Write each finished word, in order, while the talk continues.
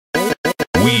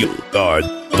We are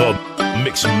the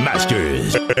Mix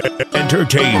Masters.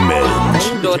 Entertainment.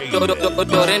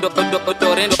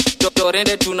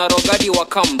 Dorende tunarogadi wa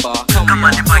kamba.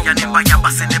 Kama ni mbaya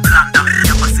basi ni blanda.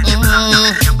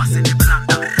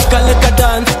 Kaleka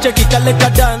dance, cheki kaleka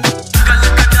dance.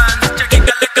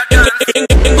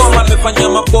 Ngoma mefanya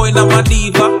maboy na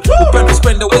madiva. Upendo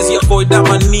spende wezi avoid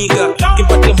ama nigga.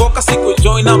 Kimpati mboka siku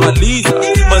join na maliza.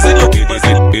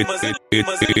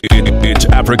 It's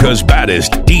Africa's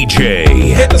baddest DJ.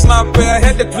 Hit us not pay,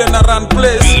 head the plan around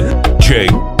place. DJ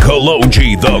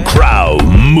Kalonje, the crowd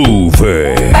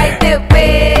mover. By the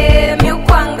way,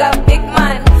 miukwanga big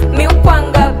man.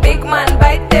 Miukwanga big man.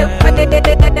 By the way,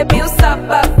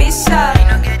 miusababisha.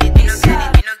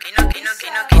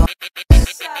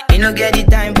 You no get the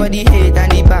time for the hate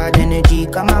and the bad energy.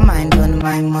 Got my mind on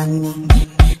my money.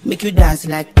 Make you dance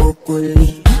like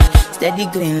broccoli. Steady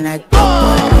green like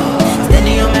broccoli.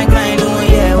 Steady on my grind, oh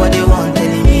yeah, what they want,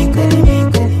 telling me.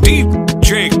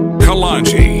 DJ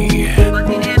Kalonje.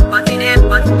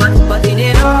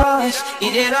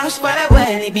 But it rush, but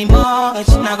when it be much.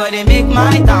 Now gotta make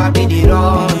my top in the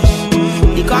rush.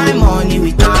 The kind of money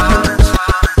we touch.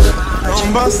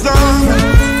 Number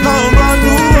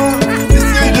this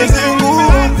is the single.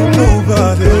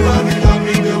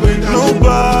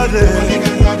 Nobody.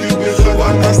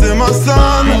 Wanna say my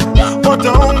son, what a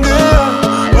hunger.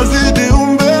 Was it the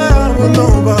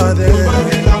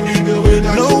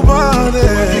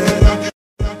nobody.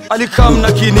 Ali come na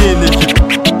kinini.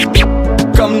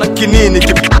 Come na kinini.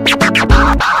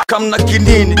 Come na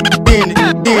kinini. Dini.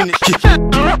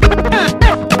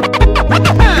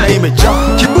 Name it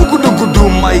John. Kibuku dugudu,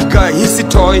 my guy, he's a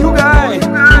toy. You guy,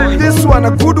 this one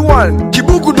a good one.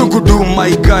 Kibuku dugudu,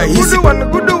 my guy, he's a good one.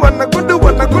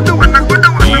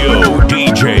 Yo,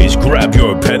 DJs, grab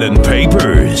your pen and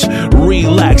papers.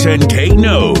 Relax and take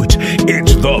notes.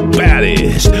 It's the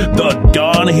baddest, the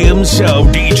Don himself,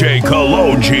 DJ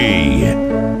Kalonje.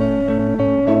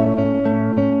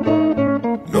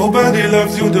 Nobody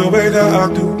loves you the way that I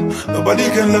do. Nobody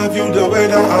can love you the way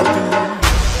that I do.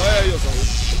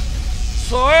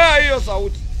 Soya hiyo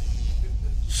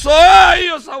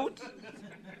sauti.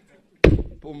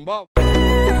 Pumba.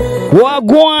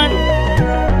 Wagwan.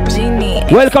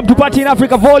 Welcome to Party in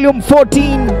Africa Volume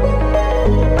 14.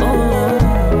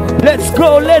 Let's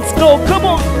go, come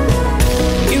on.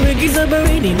 Iwe giza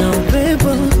baridi na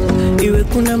upepo, iwe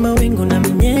kuna mawingu na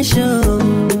mnyesho.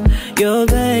 Your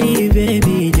body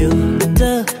baby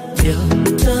joto.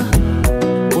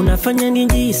 Unafanya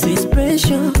nijisi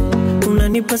special,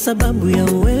 unanipa sababu ya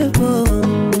uwepo.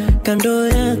 Kando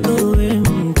yako we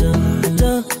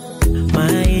mtoto,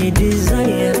 my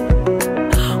desire.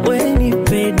 When you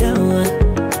pay down,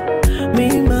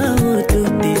 mima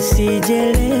ututi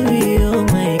sijelewi, oh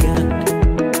my God.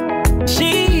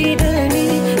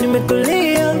 Shidani,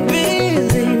 nimekulia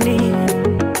bizini.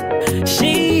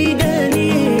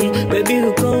 Shidani, baby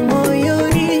uko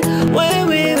moyoni.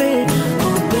 Wewe,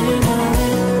 nakupenda we,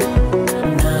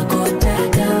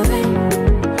 nakutaka we.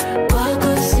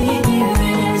 Kwako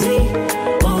sijiwezi,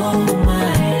 oh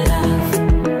my love.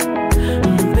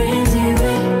 Mpenzi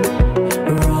we,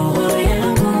 roho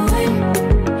yangu we.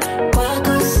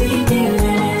 Kwako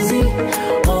sijiwezi,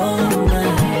 oh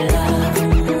my love.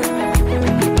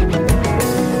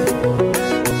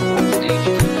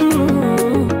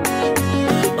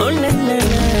 Oh na na na na.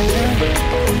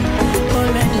 Oh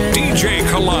na na. DJ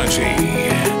Kalonje.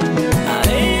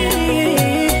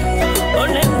 Oh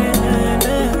na na na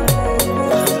na.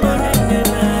 Oh na na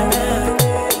na na.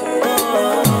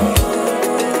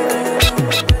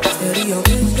 Steady your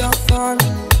picture for me.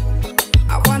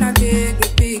 I wanna take a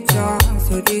picture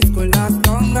so this could last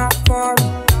longer for me.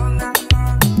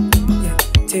 Yeah,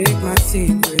 take my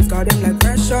secrets, got them like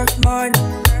precious money.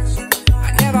 I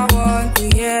never want to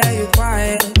hear you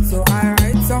quiet, so I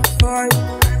write some for you.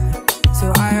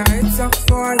 And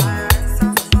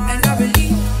I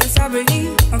believe, yes I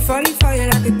believe, I'm falling for you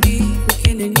like a thief,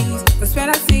 in the knees. Cause when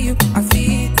I see you, I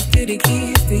feel to the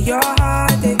keys to your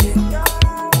heart, baby.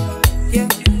 Yeah,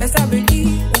 yes I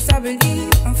believe,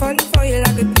 I'm falling for you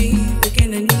like a thief,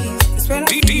 in the knees. Cause when I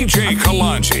see DJ you,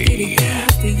 Kalonje.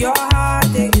 to your heart,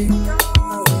 baby.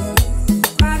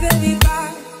 My baby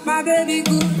bad, my baby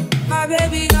good, my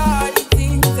baby all the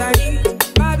things I need.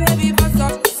 My baby bust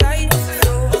up the side,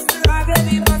 my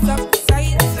baby bust up the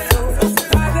side.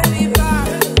 My baby bad,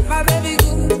 my baby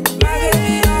good, my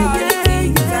baby all the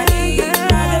things I need.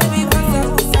 My baby bust up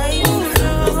the side,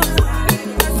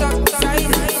 bust up the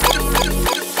side.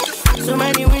 So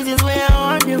many reasons why I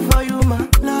want you for you, my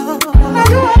love.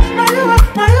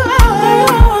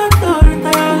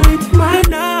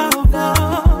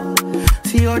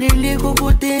 See your the little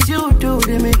good things you do,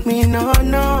 they make me no.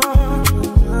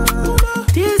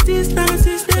 This distance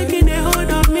is taking a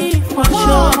hold of me for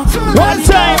sure. One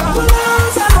time.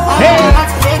 Hey.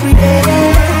 Every day.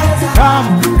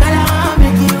 Come.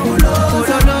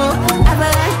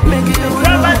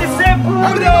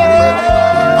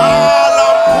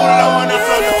 Somebody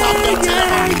say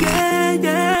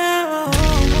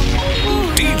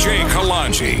DJ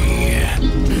Kalonje.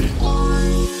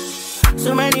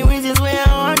 So many reasons where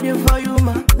I want you for you,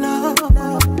 my love.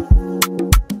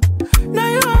 Now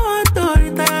you want to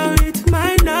retire with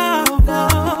my love.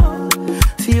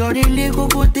 See all the little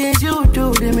good things you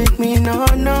do, they make me no.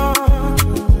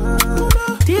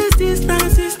 This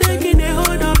distance is taking a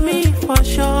hold of me for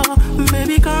sure.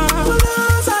 Baby, come. I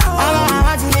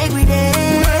want to make me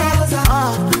day.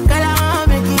 Girl, I want to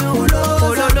make you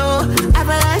I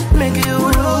feel like make you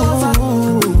no.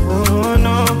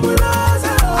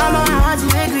 I'm want to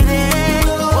make me day.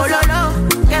 Girl, I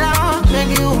want to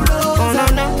make you no.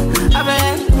 I feel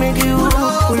like make you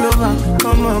pull over.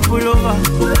 Come on, pull over.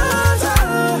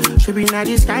 Should be not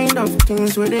this kind of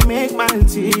things where they make man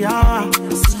see ya.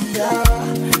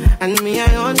 And me,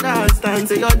 I understand,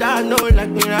 so your dad know like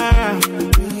me.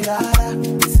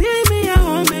 See me, I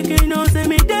won't make you know, say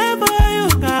me there for you,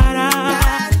 gotta.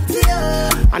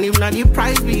 And if not the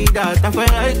price be that, I feel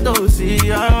like to see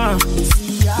ya.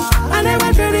 I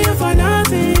never traded you for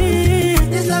nothing.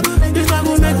 This love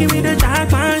will make me the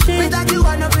jack machine. Without you,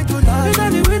 I'm not going to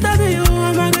love. Without you,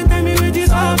 I'm not going to tell me with this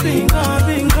hopping. I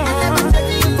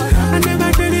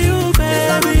never traded you,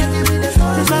 baby.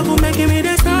 This love will make me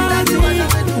the starting.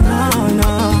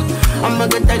 No. I'm not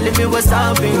gonna tell me what's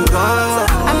up in God.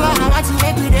 I'm gonna watch you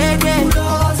make me dead. I'm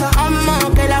gonna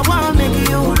girl, I wanna make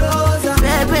you.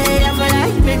 Baby, I feel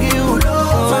like make you.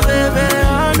 Oh, baby, oh,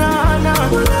 no.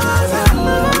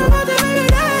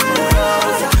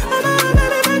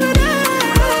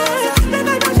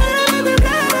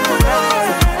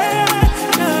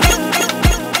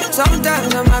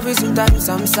 Sometimes I'm happy, sometimes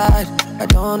I'm sad. I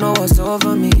don't know what's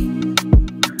over me.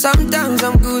 Sometimes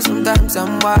I'm good, sometimes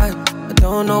I'm wild. I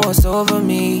don't know what's over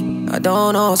me. I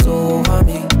don't know what's over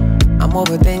me. I'm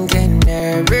overthinking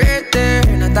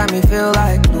everything. At time me feel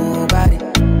like nobody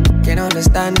can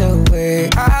understand the way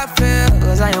I feel.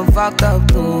 Cause I am fucked up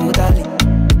totally.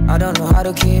 I don't know how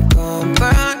to keep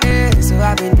company. So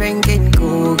I've been drinking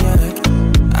cognac.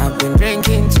 I've been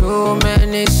drinking too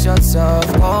many shots of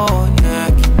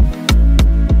cognac.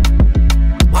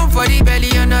 One for the belly,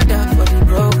 another for the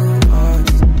broken heart.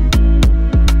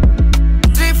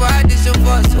 Three for addition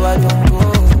for so I don't go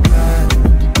back.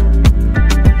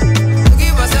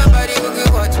 Looking for somebody who can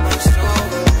watch my show.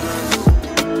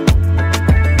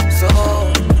 So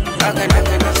I can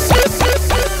never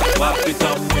Papi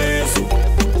Cambeso,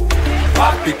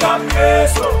 Papi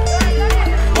Cambeso,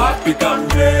 Papi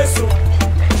Cambeso,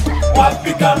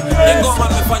 Papi Cambeso. Ingoma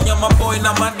mefanya maboy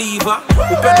na madiva.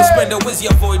 Upendo spende wezi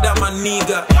avoid ama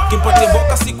nigga. Kimpate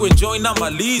boka siku enjoy na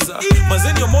maliza.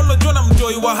 Mazenyo molo jona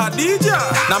mjoy wa Hadija.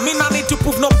 Na mina need to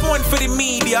prove no point for the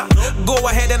media. Go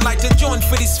ahead and light a joint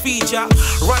for this feature.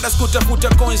 Rada scooter puta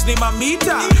coins ni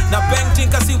mamita. Na painting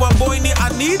kasi wa boy ni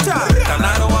Anita.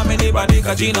 Kanaro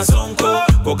amenibadika jina sonko.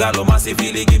 Kogalo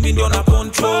masifili gimi ndio na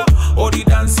control. Odi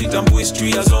dance itambu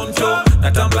history ya zonto.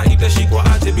 Na tambla itashikwa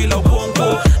aje bila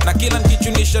upongo. Na kila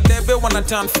nkichunisha debe wana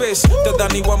turn face.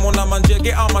 Tadhani wa mona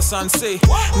manjege ama sanse.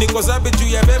 Niko zabe juu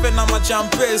ya bebe na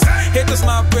machampes. Haters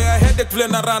na pair headache vile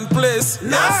na run place.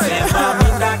 Nasema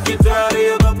minda kitari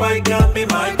yoga paika mi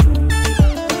my crew.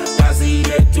 Kazi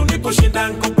yetu ni kushinda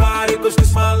nkupari. Cause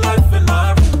this my life and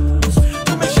my rules.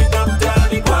 Tumeshika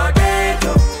mtani kwa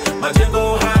ghetto.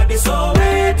 Majengo hadi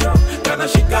Soweto. Kana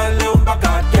shika leo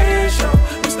mpaka kesho.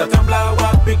 Mr. Tambla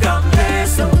wapi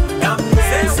Cambeso.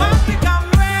 Cambeso Wapi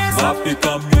Cambeso Wapi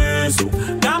Cambeso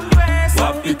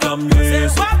Wapi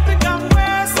Cambeso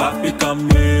Wapi Cambeso Wapi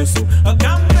Cambeso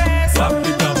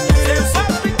Wapi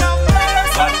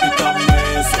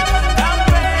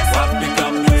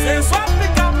Cambeso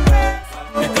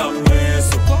Wapi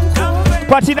Cambeso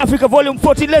Party in Africa Volume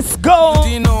 40, let's go.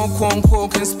 Dino Kwonko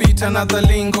can spit another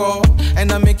lingo,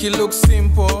 and I make it look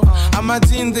simple.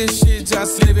 Imagine this shit,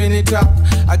 just living it up.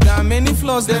 I got many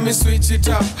flaws, let me switch it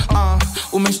up.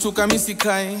 Umeshtuka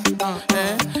misikai,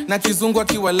 na kizungu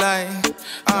akiwalai.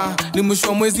 Ni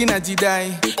mwisho mwezi na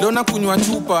jidai. Leo nakunywa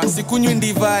chupa, sikunywi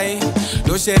ndivai.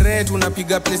 Leo sherehe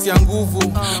tunapiga place ya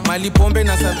nguvu. Mali pombe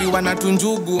na saviwa na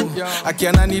tunjugu.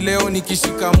 Akianani leo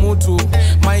nikishika mutu.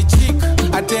 My chick,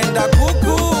 atenda kuku.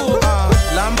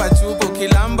 Lamba chupo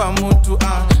kilamba mutu.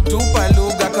 Tupa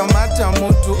lugha kamata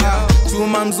mutu.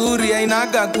 Chuma mzuri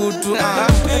ainaga kutu.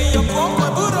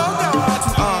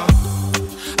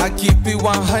 I keep it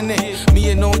 100. Me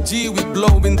and OG, we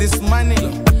blowing this money.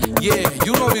 Yeah,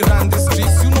 you know we run the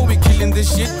streets, you know we killing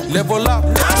this shit. Level up.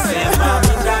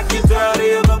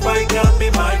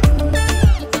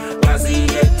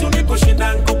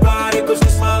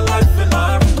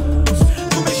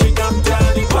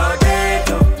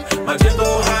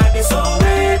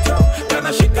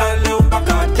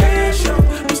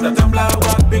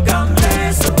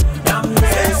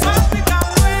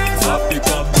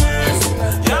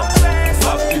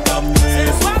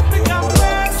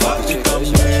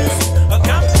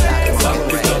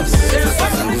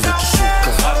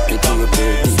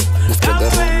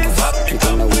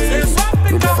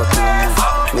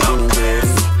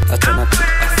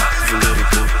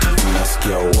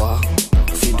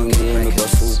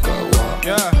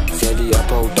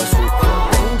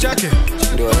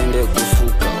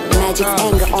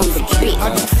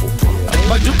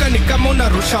 Majuka ni kama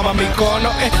unarusha mamikono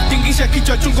tingisha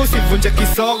kichwa chungu sivunje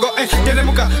kisogo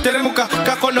teremuka, teremuka,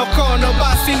 kakonokono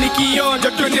basi ni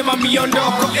kionjo twende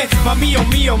mamiondoko mamio,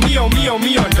 mio, mio, mio,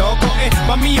 mio ndoko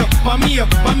mamio, mamio,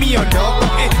 mamio ndoko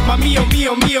mamio,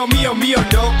 mio, mio, mio, mio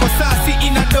ndoko sasi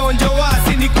inadonjo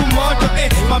wasi ni kumoto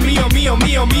mamio, mio,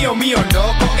 mio, mio, mio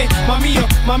ndoko mamio,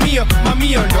 mamio,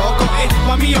 mamio ndoko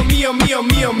mamio, mio, mio,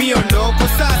 mio, mio ndoko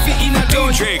sasi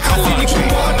inadonjo wasi ni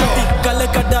kumoto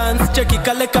kaleka dance, cheki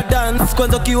kaleka dance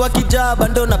kwanza kiwa kijaba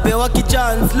ndo napewa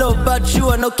kichance low but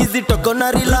sure no kizitoko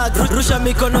na relax rusha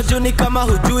mikono juni kama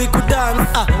hujui kudance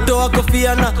toa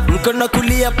kofia na mkono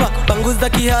kulia pa panguza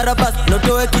kihara bas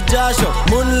notoe kijasho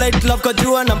moonlight love kwa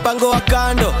jua na mpango wa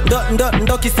kando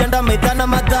ndo kisianda maidhana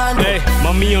madhando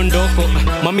mami ondoko,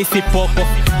 mami sipoko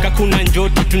kakuna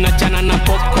njoti tunachana na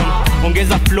popcorn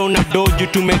ongeza flow na doju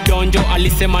tumedonjo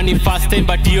alisema ni fast time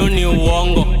but hiyo ni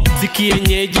uongo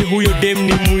sikienyeji huyo dem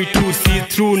ni mwitu see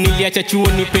through niliacha chuo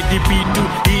ni pedipitu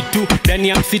itu ndani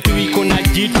ya msitu iko na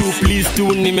jitu please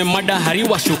tu nimemada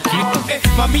hariwa shokitu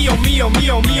mamio, mio,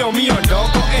 mio, mio, mio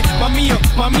ndoko mamio,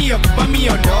 mamio,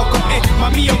 mamio ndoko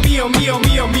mamio, mio, mio,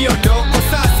 mio, mio ndoko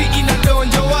sasi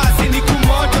inadonjo wasi ni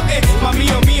kumoto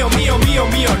mamio, mio, mio, mio,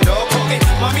 mio ndoko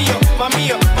mamio,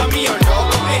 mamio, mamio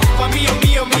ndoko mamio,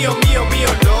 mio, mio, mio, mio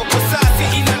ndoko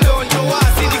sasi inadonjo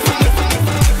wasi ni kumoto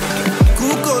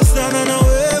kukosana na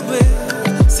wewe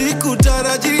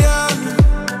sikutarajia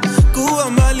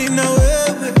kuwa mbali na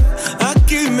wewe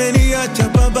akimeniacha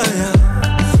babaya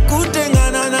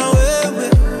kutengana na wewe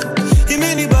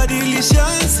imenibadilisha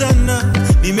sana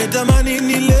nimetamani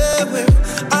nilewe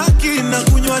akina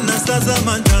kunywa na sasa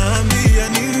manambia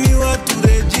nini watu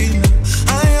Regina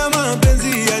haya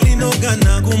mapenzi yalinoga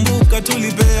na kumbuka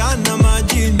tulipeana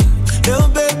majina leo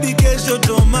baby kesho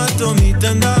tomato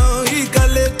mitandao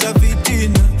ikaleta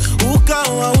fitina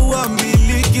ukawa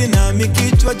uambiliki na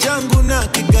mikichwa changu na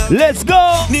kika let's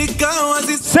go nikawa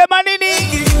sema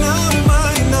nini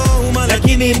inauma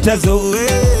lakini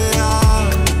nitazoea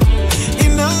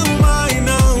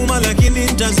inauma lakini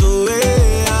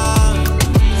nitazoea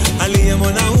hali ya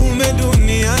mwanaume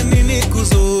duniani ni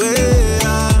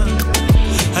kuzoea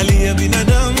hali ya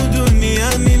binadamu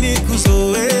duniani ni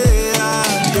kuzoea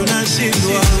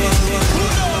tunashindwa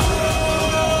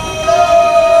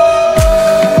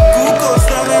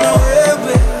kukosana na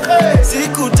wewe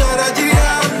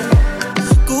sikutarajia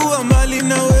kuwa mbali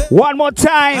na wewe one more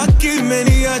time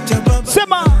akimeniacha baba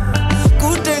sema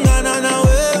kutengana na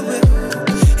wewe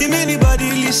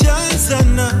imenibadilisha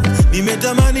sana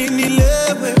nimetamani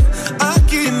nilewe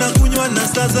akina kunywa na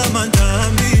sasa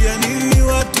manambia nini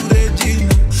watu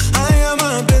Regina haya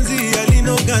mapenzi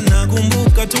yalinoga na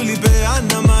kumbuka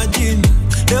tulipeana majina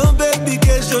leo baby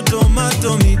kesho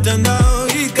tomato mitandao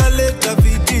ikaleta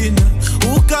fitina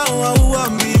ukawa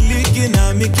uambiliki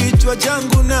na mikichwa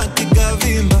changu na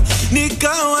kikavimba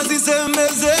nikawa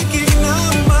zisemezeki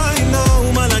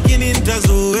inauma lakini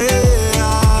nitazoea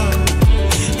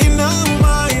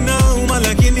inauma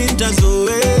lakini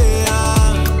nitazoea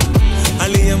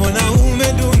hali ya mwanaume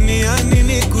duniani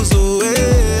ni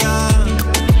kuzoea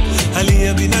hali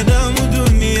ya binadamu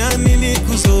duniani ni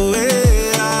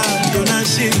kuzoea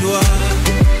tunashindwa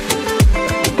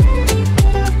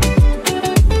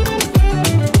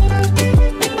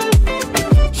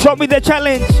show me the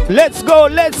challenge let's go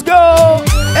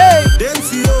hey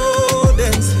dance yo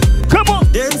dance come on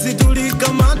dance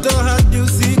tulikamata hadi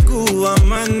usiku wa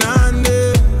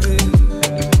manane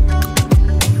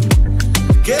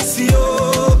kesi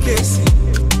yo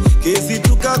kesi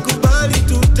tukakubali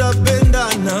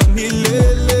tutapendana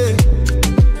milele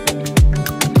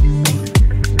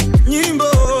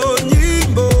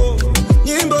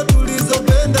nyimbo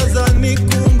tulizopenda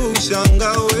zanikumbusha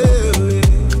wewe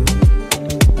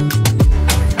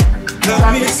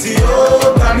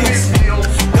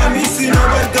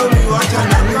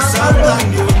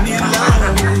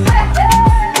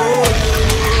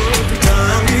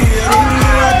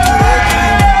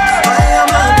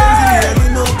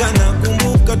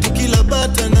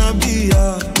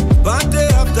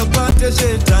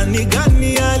shetani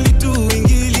gani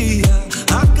alituingilia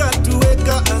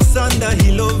akatuweka asanda,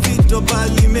 hilo vito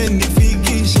bali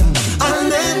menifikisha. I'll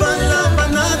never love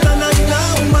another na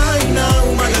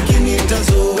inauma lakini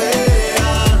itazoea.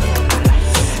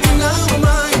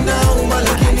 Inauma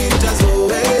lakini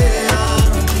itazoea.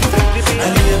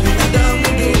 Aliye binadamu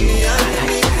duniani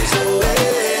ni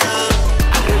kuzoea.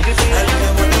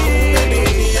 Aliye mwanaume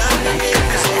duniani ni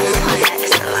kuzoea.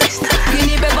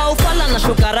 Kinibeba ufala na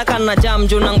shukaraka na jam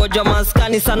juu na ngoja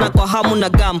maskani sana kwa hamu na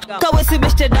gam. Kawe si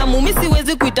beshte damu mi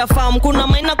siwezi kuita fam. Kuna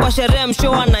maina kwa sherehe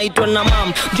mshow anaitwa na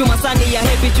mam. Juma sani ya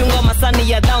happy chunga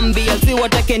masani ya dhambi. Aziwa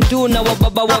takentu na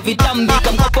wababa wa vitambi.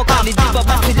 Kamkopo kalijipa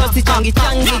basi josi changi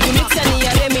changi. Jumiksa ni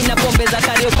ya remi na pombe za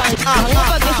kariokangi.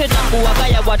 Hangopa kesho takuwa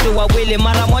kaya watu wawili.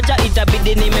 Mara moja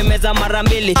itabidi nimemeza mara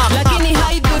mbili. Lakini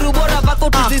haidhuru bora vako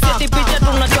tuziseti picha.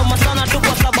 Tunachoma sana tu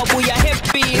kwa sababu ya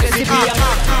happy. Recipe ya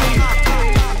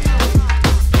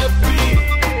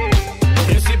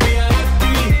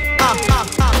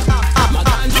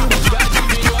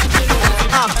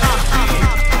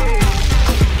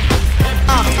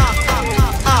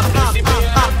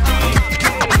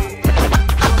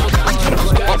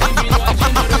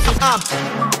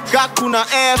Kuna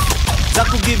F za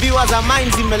kugiviwa za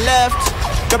mind zime left.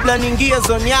 Kabla ningie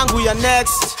zone yangu ya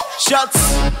next. Shots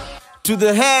to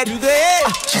the head.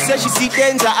 She says she see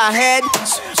danger ahead.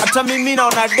 Hata mimi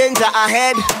naona danger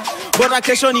ahead. Bora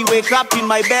kesho ni wake up in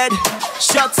my bed.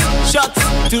 Shots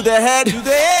to the head.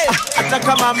 Hata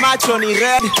kama macho ni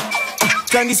red.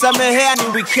 Tanisamehea ni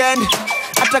weekend.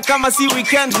 Hata kama si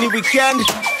weekend ni weekend.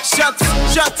 Shots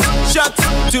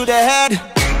to the head.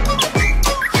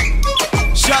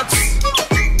 Shots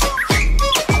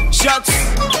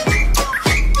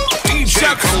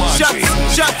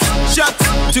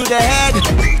to the head.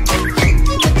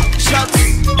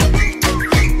 Shots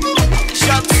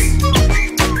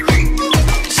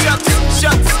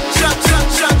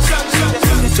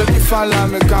Cheki fala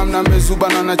mekam na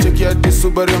mezubana na cheki ati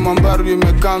Subaru mambaru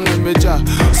imekam na imeja.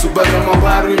 Subaru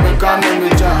mambaru imekam na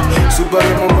imeja.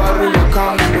 Subaru mambaru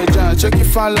imekam na imeja. Cheki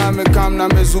fala mekam na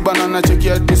mezubana na cheki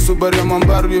ati Subaru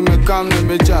mambaru imekam na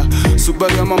imeja.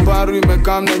 Subaru mambaru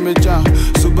imekam na imeja.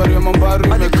 Subaru mambaru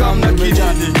imekam na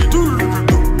imeja.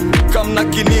 Kam na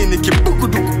kinini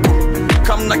kibukuduku.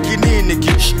 Kam na kinini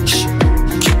ki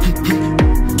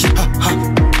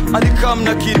Ali kam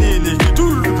na kinini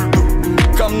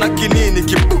Kam na kinini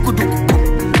kibukuduku.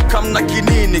 Kam na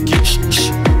kinini ki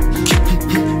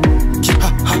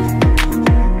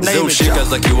Zeushika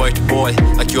za ki white boy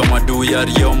akiwa madu ya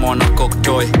riomo na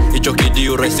cocktoy. Icho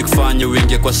kidiu raisi kufanya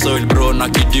winge kwa soil bro. Na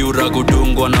kidiu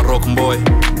ragudungwa na rock boy.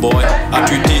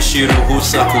 Atuitishi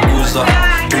ruhusa kuguza.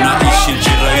 Tunaishi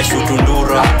jiraisu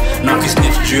tundura. Na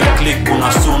kisnitch juu ya click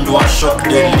unasundwa. Shock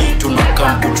daily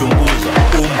tunakam kuchunguza.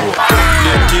 Umbwa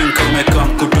Dating umekam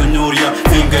kutunyuria.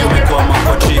 Finga imekwama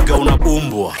kwa trigger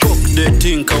unaumbwa.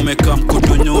 Dating umekam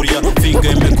kutunyuria. Finga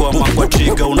imekwama kwa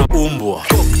trigger unaumbwa.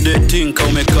 Dating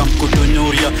umekam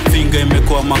kutunyuria. Finga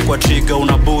imekwama kwa trigger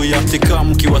unabuya.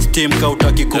 Sikam kiwa steam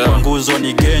kautaki kupanguzwa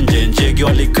ni genje. Njege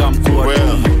walikam kuwa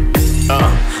dumu.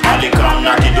 Alikam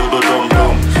na kidudu dum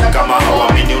dum. Kama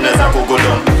hawamini uneza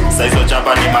kugulum. Saizo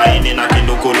chapa ni maini na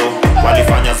kindukulu.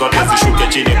 Walifanya zote zishuke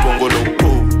chini pungulu.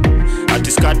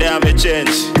 Atiskade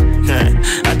amechange.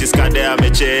 Atiskade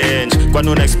amechange. Kwani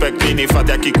una-expect nini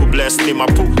fadhi akikubless ni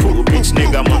mapupu. Bitch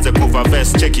nigga mwanze kuva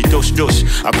vest. Cheki dosh dosh.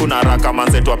 Hakuna haraka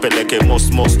manze tuwapeleke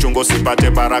most. Chungo sipate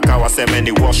baraka waseme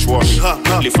ni wash.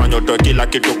 Lifanyo to kila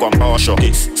kitu kwa mbosho.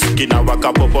 Kina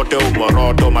waka popote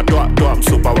umoroto. Matoa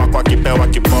msupa wako akipewa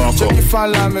kiboko. Cheki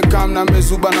fala mekam na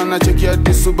mezubana na cheki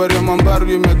ati Subaru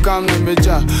mambaru imekam na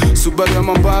imeja. Subaru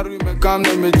mambaru imekam na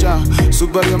imeja.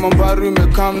 Subaru mambaru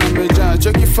imekam na imeja.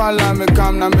 Cheki fala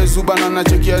mekam na mezubana na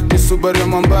cheki ati Subaru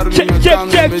mambaru imekam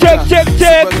na imeja.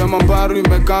 Subaru mambaru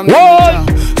imekam na imeja.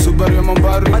 Subaru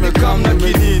mambaru imekam na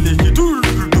kinini.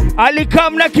 Ali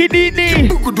kam na kinini.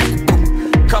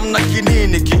 Kam na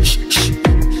kinini ki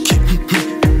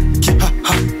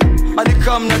Ali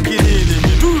kam na kinini.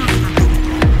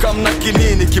 Kam na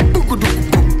kinini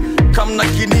kibukuduku. Kam na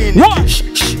kinini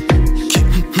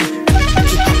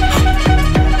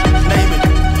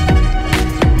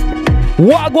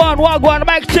Wagwan,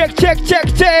 mic check.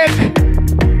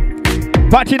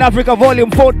 Party in Africa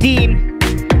volume 14.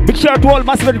 Big shout out to all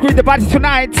massive and the party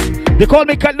tonight. They call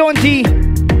me Kalonje.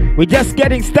 We're just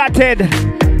getting started.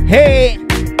 Hey.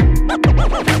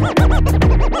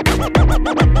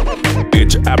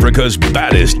 It's Africa's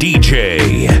baddest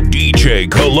DJ. DJ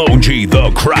Kalonje,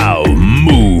 the crowd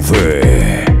mover.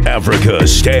 Africa,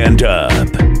 stand up.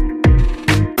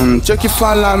 cheki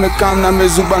fala amekam na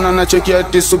mezubana na cheki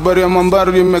ati Subaru ya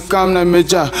Mambaru imekam na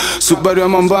imejaa. Subaru ya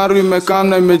Mambaru imekam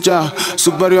na imejaa.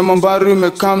 Subaru ya Mambaru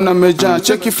imekam na imejaa.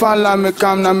 Cheki fala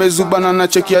amekam na mezubana na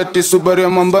cheki ati Subaru ya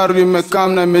Mambaru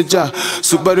imekam na imejaa.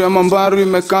 Subaru ya Mambaru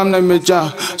imekam na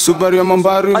imejaa. Subaru ya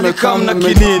Mambaru imekam na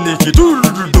kinini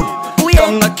kidududu.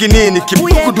 Kam na kinini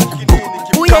kibukuduku.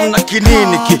 Kam na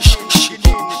kinini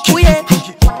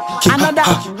Another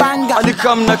banger. Ali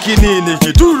kam na kinini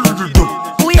kidududu.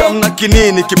 Kam na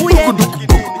kinini kibukuduku.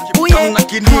 Kam na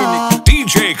kinini.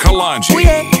 DJ Kalonje.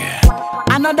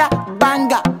 Another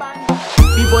banger.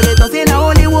 People they talk say na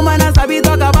only woman as I be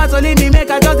talk about, only me make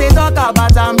I just they talk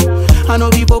about them. I know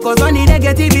we focus on the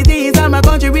negativity inside my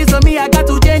country, so me I got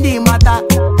to change the matter.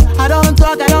 I don't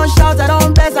talk, I don't shout, I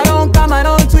don't bless, I don't come, I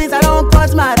don't twist, I don't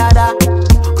cut my radar.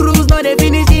 Cruise no they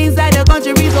finish inside the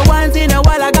country, so once in a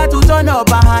while I got to turn up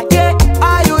behind. Yeah,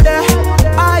 are you there?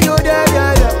 Are you there?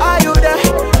 Yeah, yeah. Are you there?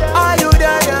 Are you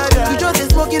there? Yeah, yeah. You just a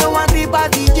smoke, you don't want three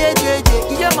party,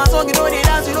 JJJ. You hear my song, you know they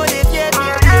dance, you know they fear me.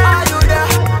 Are you there?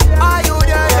 Are you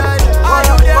there? Yeah, yeah. Are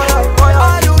you there?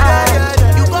 Are you there? Yeah,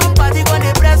 yeah. You come party, go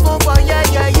they press phone for yeah,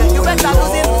 yeah, yeah. You better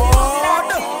lose it.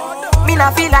 Me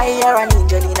not feel like you're an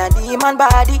angel in a demon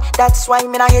body. That's why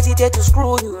me not hesitate to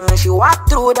screw you. She walk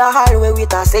through the hallway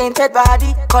with a sainted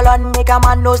body. Call on make a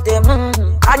man knows them.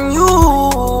 Can you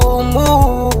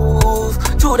move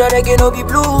to the reggae no be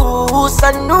blues?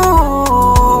 I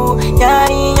know, yeah,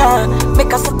 yeah.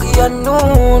 Make a suck you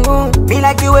no. Me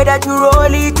like the way that you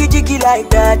roll it, jiggy like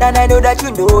that. And I know that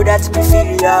you know that's me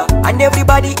feel ya. And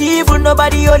everybody evil,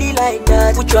 nobody only like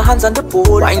that. Put your hands on the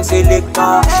pole, wine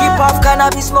selector. She puff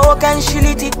cannabis smoke and she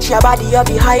lit it. She a body of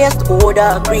the highest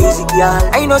order, crazy girl.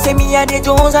 I know say me and the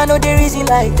Jones, I know there is it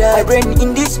like that. I brain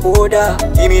in this order,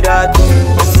 give me that.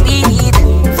 Sweet,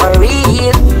 for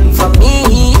real, for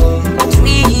me.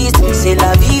 Sweet, c'est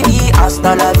la vie,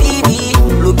 hasta la vie.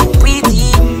 Looking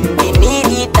pretty, we need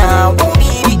it now.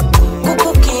 Baby,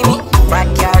 cuckoo kill me, back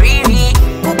carry.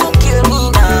 Cuckoo kill me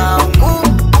now.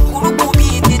 Cuckoo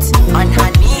beat it, on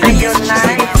her knees. You're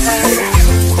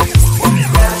nice.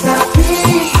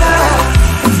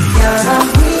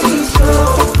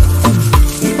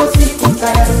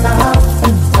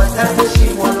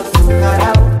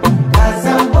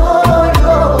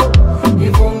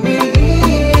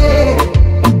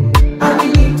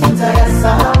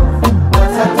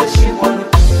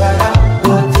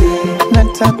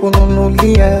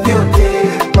 Kununulia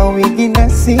mawigi na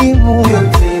simu,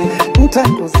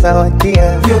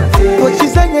 ntakusawadia pochi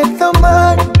zenye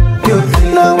thamani,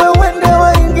 na wewende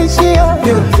waingishia,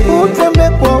 utembe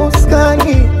kwa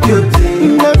uskani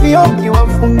na vioki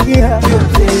wafungia.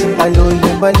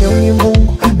 Aloyumba leo ni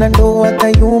Mungu na ndo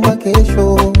watayumba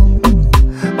kesho.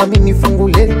 Amini fungu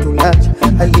letu lacha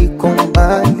aliko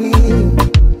mbali.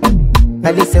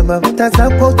 Alisema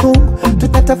mtazako tu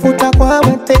tutatafuta kwa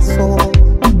mateso.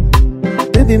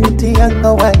 Baby miti ya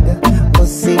kawaida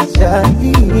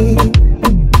usijali.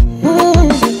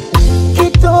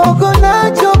 Kidogo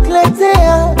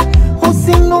nachokuletea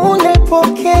usinune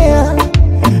pokea.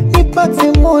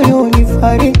 Nipate moyo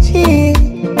nifariji.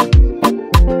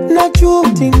 Na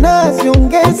juhudi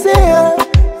naziongezea.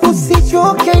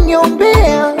 Usichoke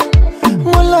niombea.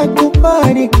 Mola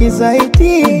kubariki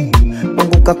zaidi.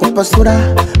 Mungu kakupa sura,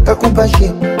 kakupa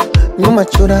shepu, nyuma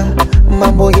chura,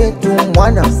 mambo yetu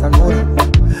mwana sanura.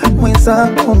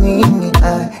 Mwenzako mimi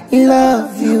I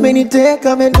love you.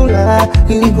 Meniteka medula,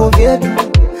 iliko vyetu.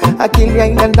 Akili ya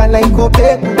inandala iko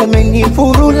peku,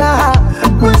 umenifurula.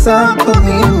 Mwenzako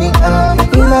mimi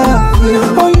I love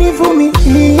you.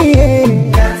 Univumilie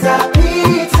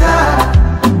yatapita,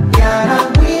 yana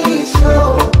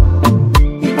mwisho.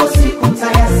 Ipo siku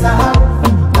tayasahau,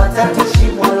 watatoshi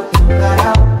mwalo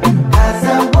kungarau.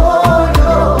 Kaza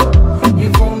moyo,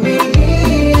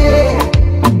 nivumilie.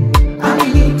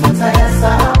 Amini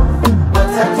tutayasahau,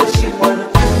 watatoshi mwalo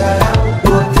kungarau.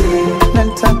 Wote, na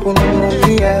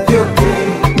nitakununulia yote.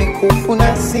 Mikufu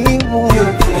na simu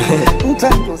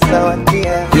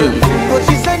nitakusawadia.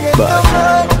 Pochi zenye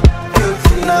thamani,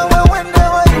 na wewende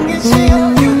waingishia.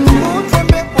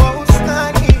 Utembe kwa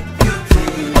ustani.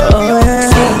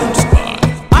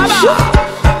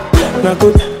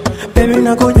 Nakuja, baby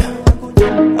nakuja.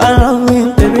 I love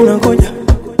me, baby nakuja.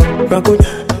 Nakuja,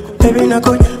 baby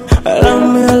nakuja. I love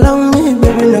me,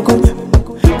 baby nakuja.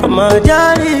 Kama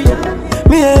ajali,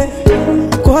 mie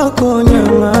kwako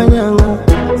nyama nyama.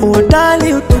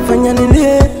 Uodali utafanya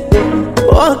nilie,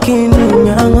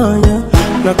 wakininyang'anya.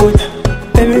 Nakuja,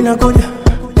 baby nakuja.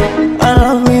 I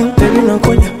love me, baby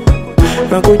nakuja.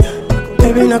 Nakuja,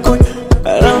 baby nakuja.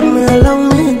 I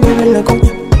love me, baby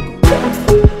nakuja.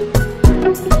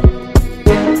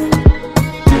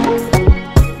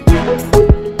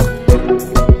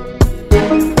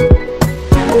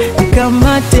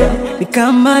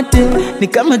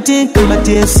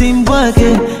 nikamate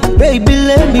simbwake. Baby,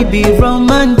 let me be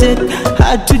romantic.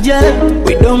 Hard to judge,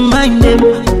 we don't mind them.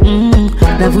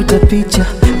 Navuta picha,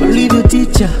 ulivyo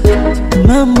teacher.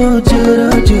 Mambo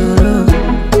joro joro,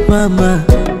 mama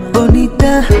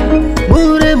bonita,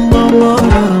 bure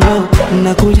momororo.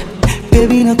 Nakuja,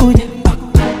 baby nakuja,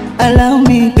 allow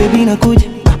me, baby nakuja,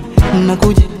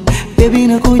 nakuja, baby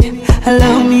nakuja,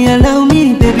 allow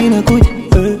me, baby nakuja.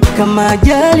 Kama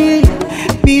ajali,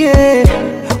 bie,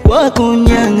 wako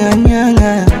nyanga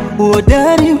nyanga,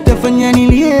 uodari utafanya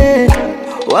nilie,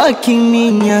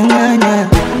 wakini nyanga nyanga.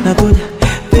 Nakuja,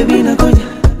 baby nakuja,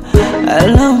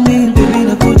 allow me, baby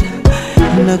nakuja,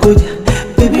 nakuja,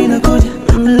 baby nakuja,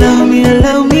 allow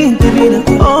me, baby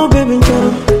nakuja. Oh baby,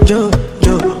 jo,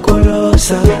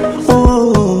 closer.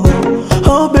 Oh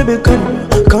baby,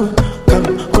 come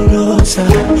closer.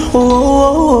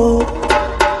 Oh.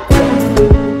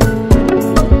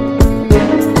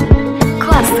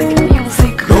 Classic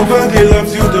music. Nobody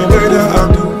loves you the way that I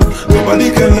do. Nobody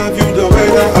can love you the way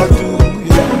that I do.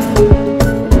 Yeah.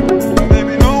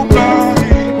 Baby,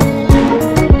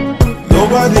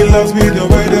 nobody loves me the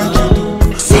way that you do.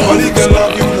 Nobody can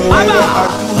love you the way that I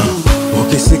do.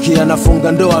 Ukisikia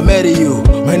nafunga ndoa, marry you.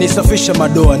 Menisafisha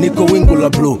madoa, niko wingu la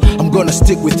blue. I'm gonna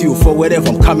stick with you for wherever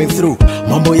I'm coming through.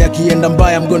 Mambo yakienda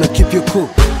mbaya, I'm gonna keep you cool.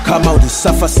 Kama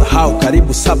ulisafa sahau,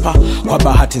 karibu sapa. Kwa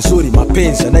bahati nzuri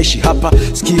mapenzi yanaishi hapa.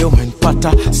 Sikio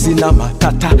umenipata, sina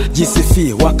matata.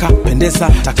 Jisifie wakapendeza,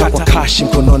 takata cash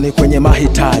mkononi kwenye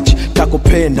mahitaji.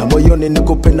 Takupenda moyoni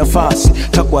nikupe nafasi.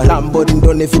 Takwa rambo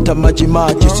rindoni vita maji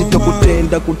maji.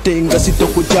 Sitokutenda kutenga,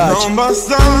 sitokujaji. Naomba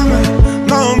sana,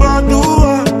 naomba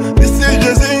dua,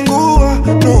 nisije zingua.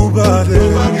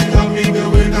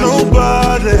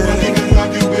 Nobody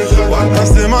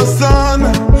wanasema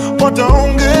sana,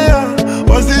 wataongea,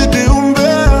 wazidi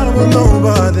umbea. But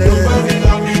nobody.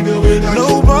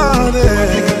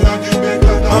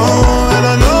 Oh, and I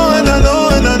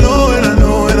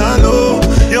know,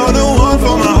 you're the one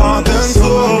for my heart and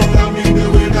soul.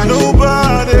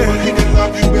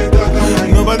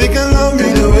 Nobody can love me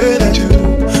the way that you do.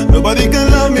 Nobody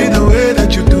can love me the way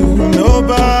that you do.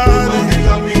 Nobody.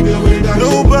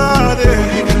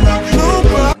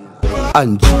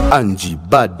 Angie,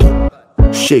 body,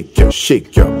 shake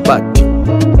your body.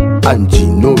 Angie,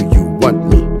 know you want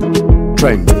me.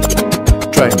 Try me.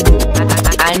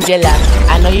 Angela,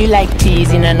 I know you like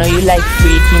teasing, I know you like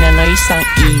freaking, I know you sound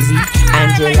easy.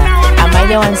 Angela, am I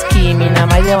the one scheming,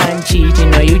 am I the one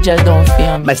cheating, or you just don't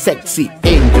feel me? My sexy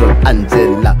angel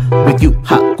Angela, with you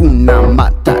hakuna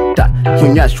matata.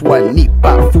 Hunyashwa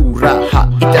nipa furaha,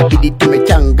 itabidi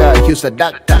tumechanga hiyo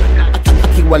sadaka.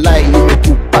 Akiwalai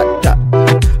nimekupata,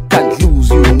 can't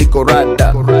lose you niko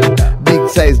rada. Big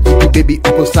size GT baby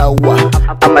uko sawa.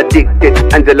 I'm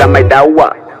addicted, Angela my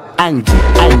dawa. Angie,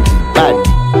 body,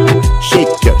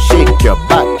 shake your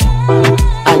body.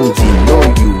 Angie, know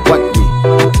you want me.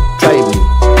 Try me.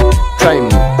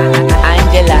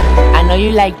 Angela, I know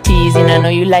you like teasing, I know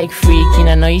you like freaking,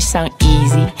 I know you sound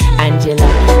easy. Angela,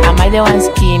 am I the one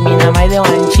scheming, am I the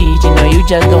one cheating, or you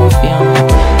just don't feel me?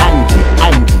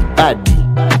 Angie, body,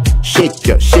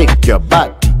 shake your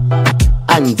body.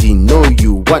 Angie, know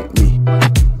you want me.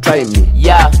 Try me.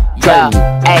 Yeah. Try me.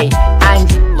 Hey,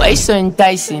 Angie, why you so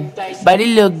enticing?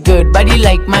 Body look good, body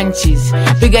like munchies.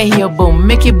 Bigger here, boom,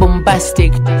 make it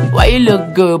bombastic. Why you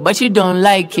look good, but you don't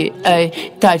like it? Ay,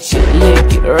 touch it,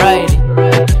 lick it, ride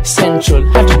it. Central,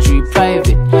 have to treat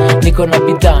private. Niko na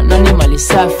bidhaa, nani mali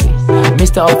safi.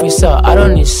 Mr. Officer, I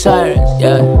don't need sirens,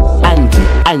 yeah.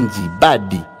 Angie,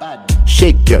 body,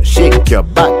 shake your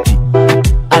body.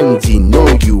 Angie, know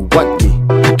you want me.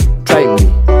 Try me.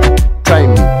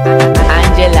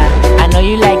 Angela, I know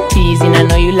you like teasing, I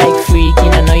know you like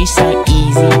freaking, I know you sound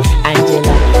easy.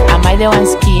 Angela, am I the one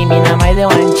scheming, am I the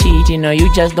one cheating, or you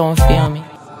just don't feel me?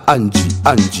 Angie,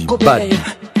 body,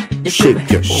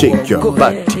 shake your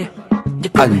body.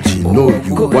 Angie, know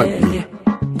you want me.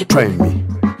 Try me.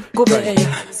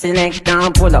 Select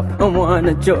down, pull up, I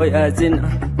wanna joy as in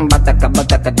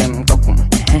Bataka dem kokum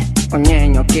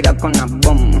Onyenyo kira kona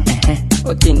bom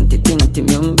O tinti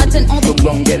miumbi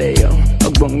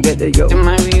Ogbongere yo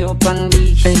Mario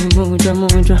Pandi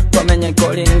Muja Komenye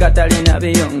kolinga talina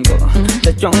biyongo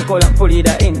Tachonkola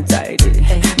pulira inside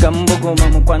Gambogoma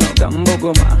mukwano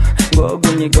gambogoma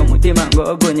Ngogunyigo mutima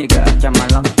ngogunyiga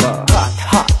Chamalamba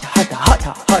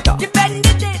Hot You bend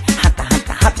it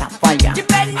Hot fire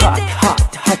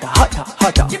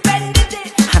Hot You bend it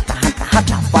Hot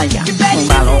fire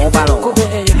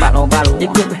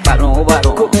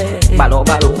Balo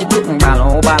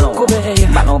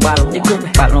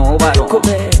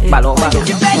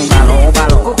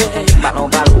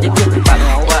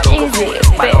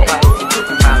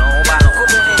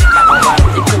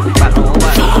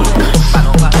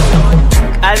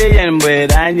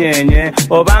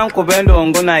obanku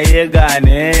bendongo na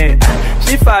yegane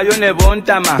sifayo ne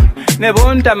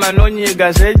bontama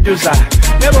nonyiga sejusa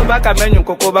nebo bakamenyu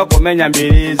koko bakomenya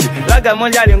mbirizi laga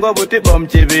monja lingo butibo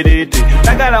mchibiriti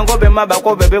tagala ngobe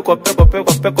mabako bebe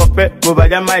kope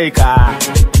bubaja maika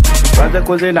baze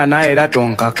kuzina na era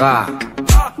tonkaka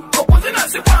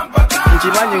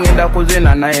nchimanyi ngenda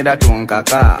kuzina na era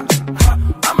tonkaka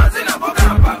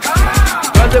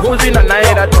baze kuzina na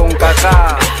era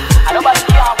tonkaka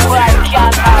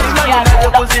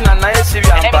kuzina na esi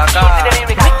vyampaka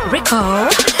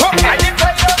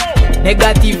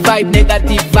Negative vibe.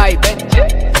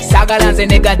 Sagalanze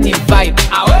negative vibe.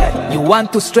 You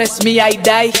want to stress me, I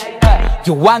die.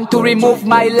 You want to remove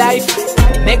my life.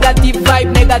 Negative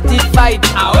vibe.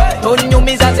 Don't you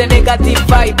miss as a negative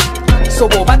vibe. So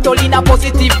batolina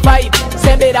positive vibe.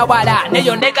 Sembera wala,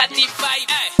 neyo negative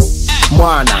vibe.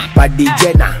 Mwana,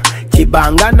 padijena,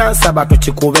 chibangana, sabato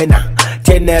chikuvena.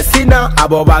 Chene sina,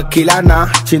 abo bakilana.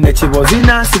 Chine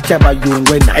chibozina, sichaba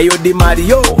yungwena. Eyo di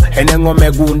Mario, enengo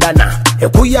megundana.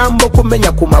 Ekuyambo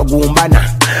kumenya kumagumbana.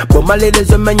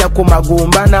 Bomalelezo menya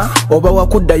kumagumbana. Oba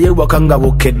wakuda ye wakanga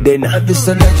bukedena. This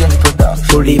a legend production.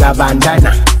 Tuliba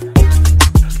bandana.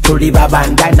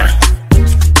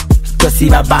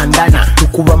 Tosiba bandana.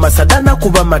 Tukuba masadana,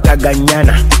 kuba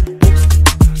mataganyana.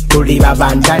 Tuliba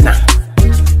bandana.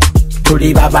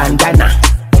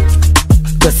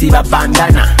 Tosiba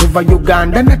bandana. Tuva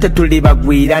Uganda na tetuliba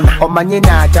gwirana. Omanye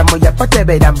na chamo ya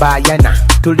patebera mbayana.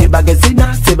 Tuliba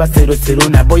gezina siba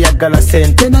seruna. Boyagala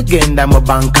sente na genda mu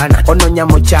bankana. Ononya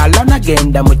mu kyalo na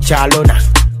genda mu kyalona.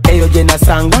 Eyo jena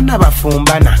sangana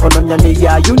bafumbana. Ononya ni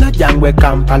yayuna jangwe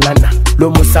kampalana.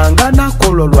 Lomusangana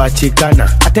kolo lwachikana.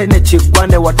 Ate ne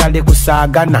chigwane watali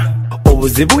kusagana.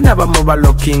 Obuzibu na bamu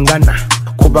balokingana.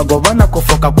 Kubagobana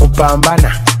kufoka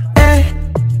kupambana.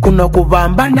 Kuno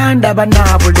kubambana ndaba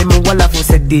na bule muwala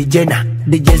fuse DJ na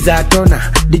DJ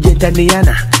Zatona, DJ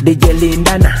Taniana, DJ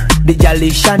Lindana, DJ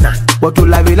Lishana.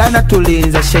 Watulavilana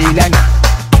tulinza sheilana.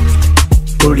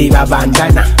 Tuliba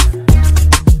bandana.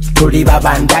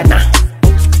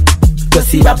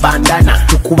 Tosiba bandana.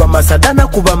 Tukuba masadana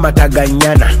kuba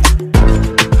mataganyana.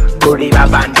 Tuliba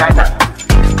bandana.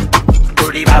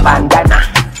 Tosiba bandana.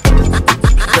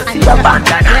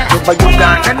 Tuba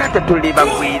Uganda na tetuliba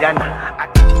gwirana.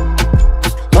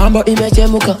 Mambo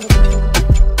imechemuka,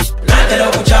 natero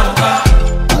kuchamuka.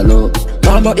 Hello,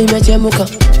 mambo imechemuka,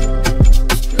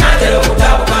 natero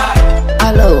kutabuka.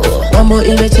 Hello, mambo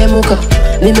imechemuka,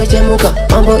 nimechemuka.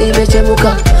 Mambo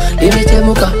imechemuka,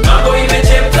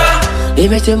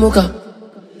 imechemuka.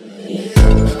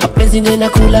 Mapenzi nena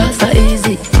kula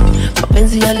saizi.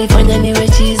 Mapenzi yalifanya niwe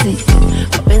chizi.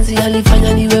 Mapenzi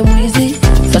yalifanya niwe mwizi.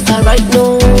 Sasa right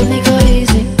now niko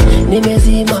easy.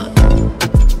 Nimezima,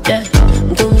 yeah.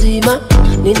 Mtu mzima,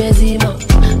 nimezima.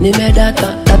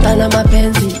 Nimedata na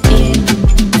mapenzi.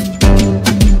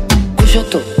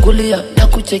 Kushoto, kulia, na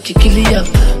kuchekikilia.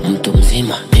 Mtu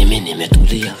mzima, mimi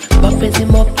nimetulia. Mapenzi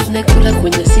mob, tunekula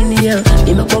kwenye sinia.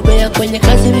 Nimekobea kwenye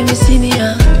kazi mimi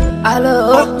sinia.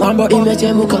 Alo, mambo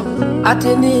imechemuka. Ati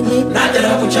nini? Natero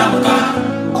kuchamuka.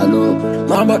 Alo,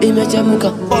 mambo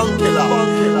imechemuka.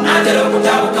 Natero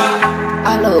kutabuka.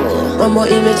 Alo, mambo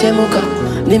imechemuka.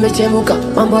 Nimechemuka,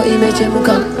 mambo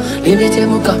imechemuka.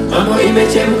 Mambo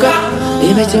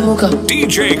imechemuka.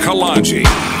 DJ Kalonje.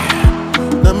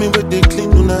 Now me with they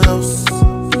clean on the house.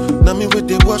 Now me with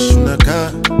they wash on the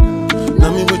car.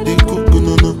 Now me with they cook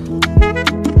no.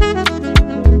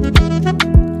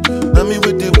 Now me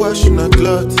with they wash on the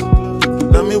clothes.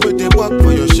 Now me with they walk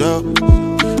for your shop.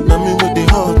 Now me with they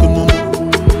hug no.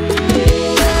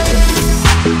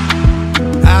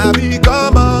 I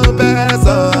become a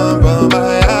person for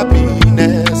my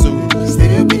happiness, so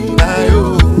still be my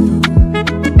own.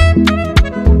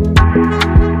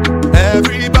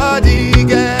 Everybody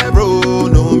get bro,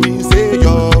 no me say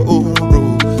your own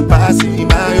bro, passing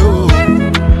my own.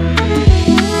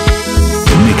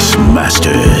 Mix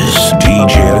Masters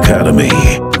DJ Academy.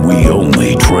 We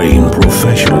only train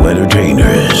professional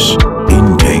entertainers.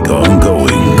 Intake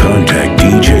ongoing. Contact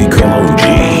DJ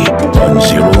Kalonje on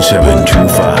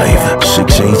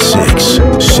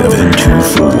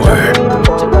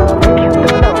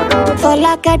 0725-686-724. For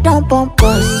like I don't pump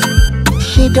us.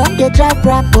 She don't dey drive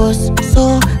rappers,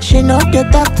 so she know they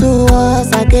talk to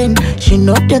us again. She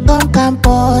know they come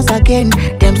campus again.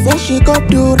 Them say she go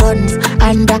do runs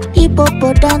and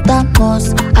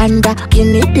hippopotamus and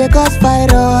Guinea they cause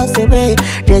virus away.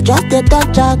 They just they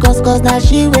talk jargons cause now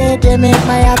she way they make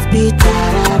my heart beat.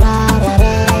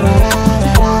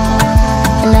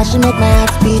 And now she make my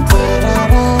heart beat.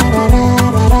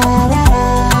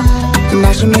 And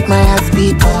now she make my heart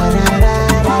beat.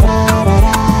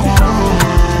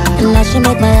 Now she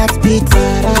make my heart beat.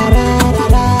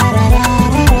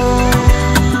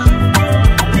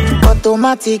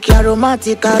 Automatic,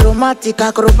 aromatic,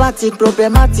 acrobatic,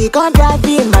 problematic. On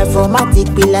driving my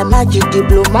formatic, be like magic,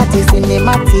 diplomatic,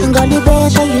 cinematic. Gully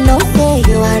show you know say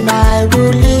you and I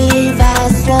will live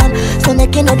as one. So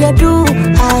making all they do,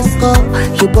 ask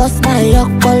up. You bust my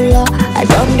color, I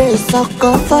don't they suck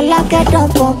up for like I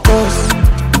don't purpose.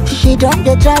 She don't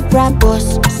they drive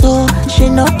brabos, so she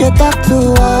know they talk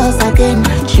to us again.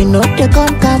 She know they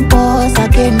come campus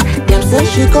again. Them say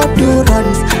she go do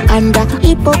runs and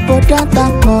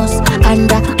hippopotamus and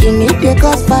give me the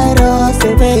cause virus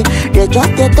away. They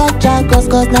just they touch her cause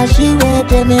now she wait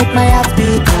they make my heart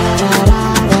beat.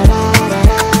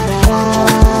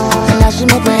 Now she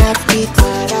make my heart beat.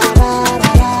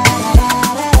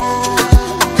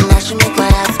 Now she make my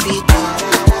heart beat.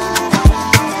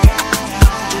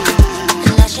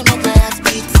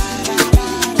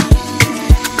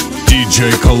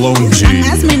 DJ Kalonje.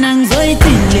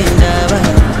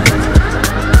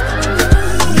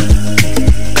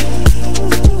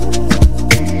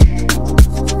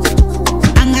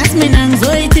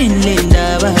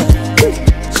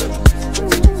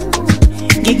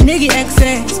 Gig nigga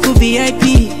access to VIP.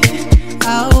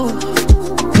 Oh,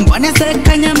 wanna say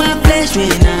kanya my flesh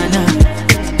with nana.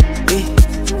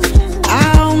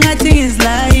 Oh, nothing is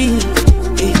like.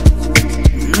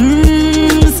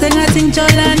 Say nothing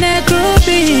chola ne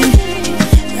groupie.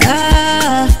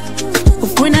 Ah,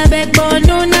 ufuna backbone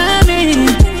no nami.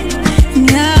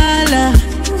 Nyala.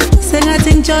 Say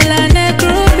nothing chola ne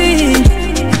groupie.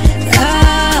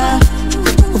 Ah,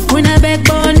 ufuna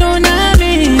backbone no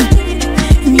nami.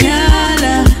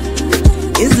 Nyala.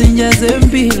 Isn't just a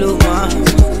pillow man.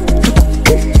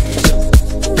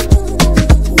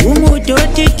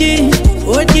 Titi,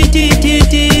 oh titi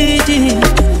titi.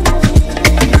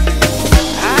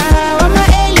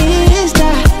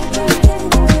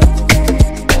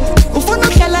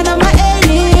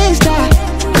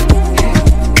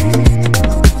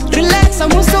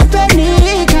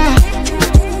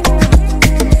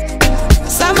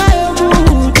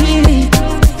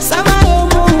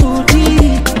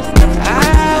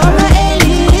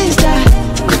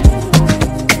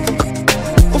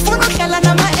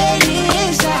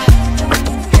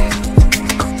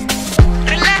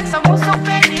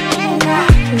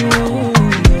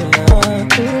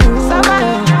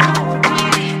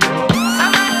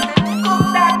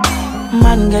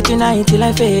 Till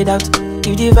I fade out.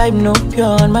 If the vibe no pure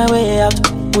on my way out.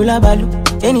 Hula balu,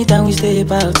 anytime we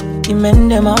step out. The men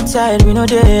them outside, we know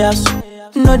they house.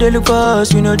 No they look for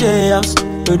us, we know they house.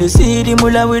 No they see the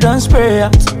mula, we don't spray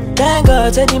out. Thank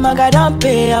God, say the maga don't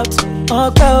pay out.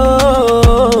 Okay,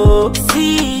 oh,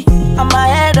 see, I'm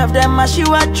ahead of them, I see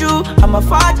what you. I'm a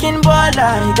fucking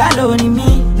baller, you got only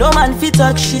me. No man fit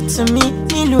talk shit to me,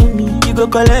 me know me, you go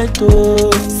collect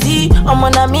oh. See, I'm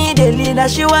on a me, they lead, I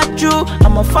see what you.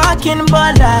 I'm a fucking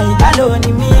baller, you got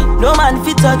only me. No man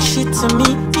fit talk shit to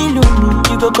me, me know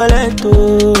me, you go collect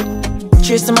oh.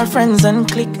 Chasing my friends and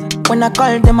click. When I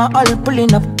call them, I all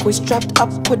pulling up. We strapped up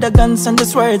with the guns and the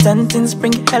swords and things.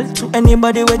 Bring hell to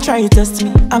anybody who try to test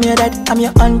me. I'm your dad, I'm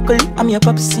your uncle, I'm your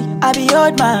popsy. I be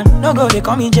old man, no go, they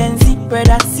call me Gen Z.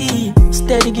 Brother C,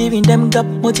 steady giving them gap,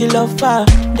 multi love far.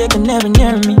 They can never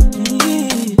near me.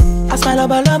 Ask my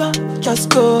lover, just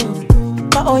go.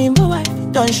 My own wife,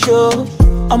 don't show.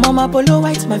 I'm on my polo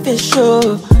white, my face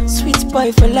show. Sweet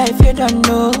boy for life, you don't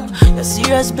know. You're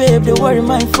serious, babe, they worry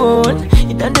my phone.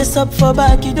 You done this up for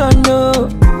back, you don't know.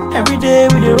 Every day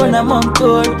we dey run, I'm on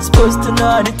call. Supposed to know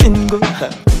how the thing go.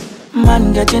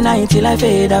 Man, getting high till I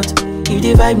fade out. If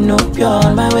the vibe no pure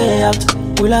on my way out.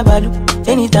 Hula balu,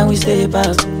 anytime we step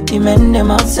out. The men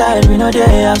them outside, we know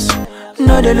they house.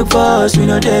 No they look for us, we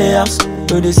know they house.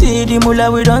 So they see the mula,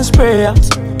 we don't spray out.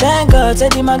 Thank God, say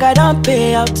the maga don't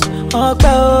pay out. Okay,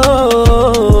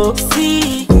 oh,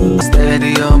 see.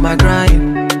 Steady on my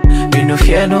grind. You no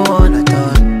fear no one at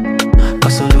all.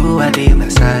 Cause so do I leave my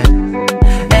side.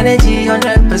 Energy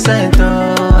 100%,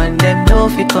 oh. And them no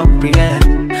fi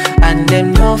comprehend. And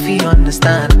them no fi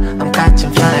understand. I'm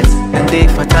catching flights and they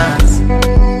for dance.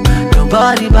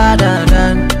 Nobody better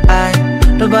than I.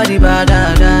 Nobody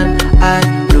better than I.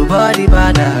 Nobody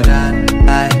better than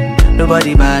I.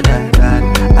 Nobody better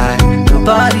than I.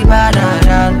 Nobody better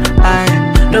than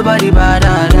I. Nobody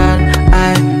better than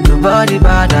I. Nobody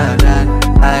better than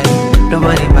I.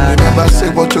 Nobody better. Never say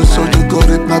what you saw, you go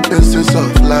reap my pieces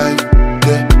of life.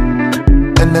 Yeah.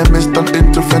 Enemies turn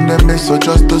into frenemies, so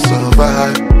just to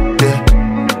survive. Yeah.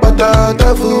 But the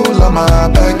devil on my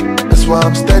back, that's why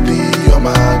I'm steady on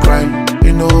my grind.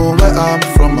 You know where I'm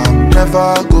from, I'm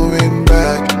never going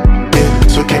back. Yeah.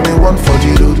 So give me one for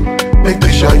the road. Make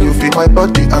sure you feel my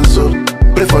body and soul.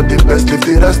 Pray for the best, leave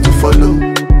the rest to follow.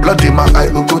 Blood in my eye,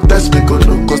 go test me, go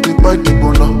no, cause the boy keep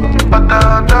on know. But the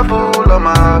devil on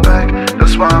my back,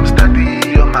 that's why I'm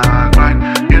steady on my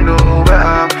grind. You know where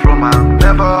I'm from, I'm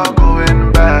never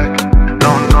going back.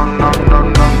 No, no, no, no,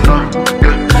 no, no,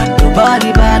 yeah.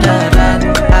 Nobody better than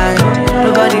I.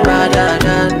 Nobody better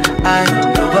than I.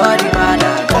 Nobody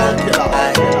better than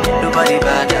I. Nobody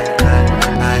better than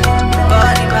I.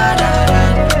 Nobody better than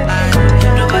I.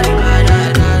 Nobody better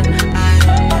than I.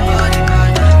 Nobody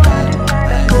better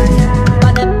than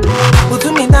I. Put to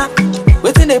me now,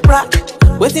 waiting they prat,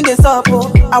 waiting they sup. I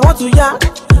want to yarn,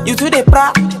 you to the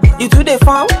prat, you to the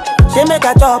farm. She make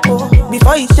a chop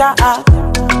before you shot.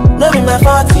 No be my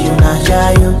fault, you not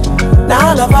shy you. Now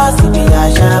all of us be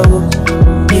a shower.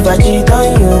 If I cheat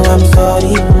on you, I'm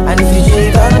sorry. And if you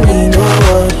cheat on me, no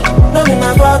worry. No be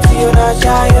my fault, you not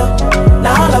shy you.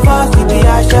 Now all of us be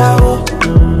a shower.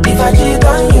 If I cheat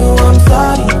on you, I'm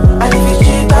sorry. And if you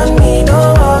cheat on me, no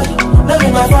worry. No be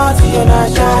my fault, you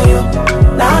not shy you.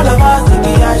 Now all of us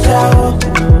be a shower.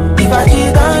 If I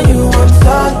cheat on you, I'm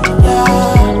sorry.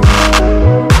 Yeah.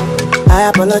 I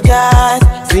apologize.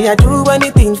 See, I do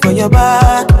anything for your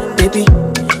back, baby.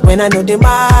 When I know they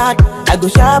mad, I go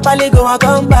sharply go and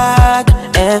come back.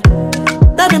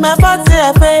 That be my fault, say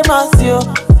I famous, you.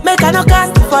 Make I no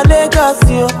cast it for Lagos,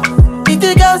 you. If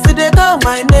the girls see they call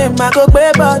my name, I go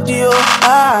pay body, you.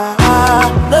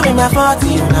 That be my fault,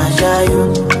 you not shy,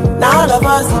 you. Now all of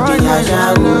us be a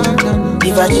shower.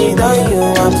 If I cheat on you,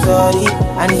 I'm sorry.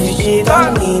 And if you cheat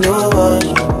on me, no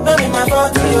worry. That be my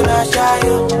fault, you not shy,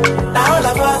 you. Now all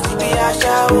of us be a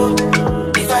shower.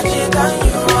 If I cheat on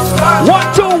you, I'm sorry.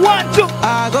 1, 2, 1, 2.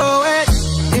 I go wait.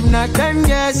 If not 10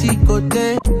 years, he go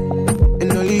there.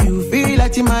 And only you feel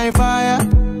like in my fire.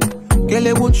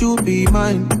 Girl, won't you be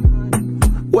mine?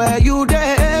 Where you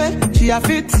there? She a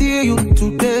fit see you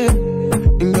today.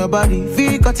 In your body,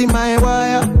 feel cut in my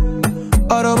wire.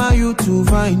 All over you to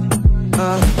find.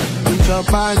 With your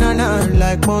banana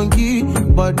like monkey.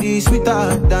 Body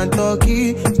sweeter than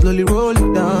turkey. Slowly roll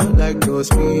it down like no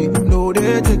speed. No,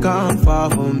 they take on far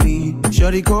from me.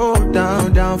 Shorty go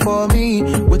down, down for me.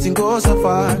 Waiting go so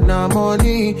far, now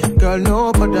money. Girl,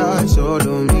 no bother, so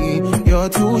don't me. You're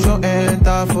too short,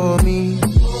 enter for me.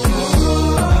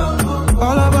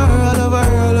 All over, all over,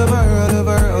 all over, all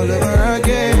over, all over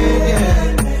again,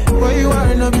 yeah. Where you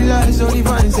are, no be like, so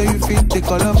divine. So you fit the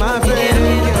color my face,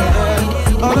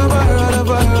 yeah. All over, all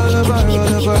over, all over,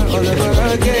 all over, all over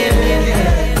again,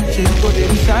 yeah. She put it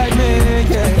inside me,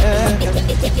 yeah.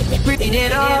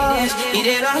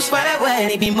 It rush for the well,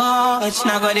 it be much.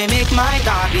 Now gonna make my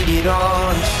dog be the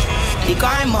rush. The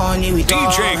kind money we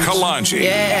DJ Kalonje.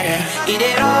 Yeah, it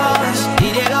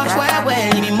rush for the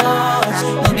well, it be much.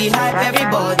 No be hype,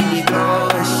 everybody the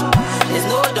crush. There's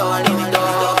no darling with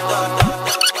dog.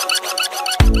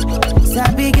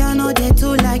 Sabi girl, no they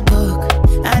too like dog.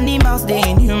 Animals they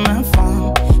in human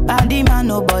form. Body man,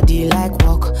 nobody like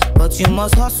walk. But you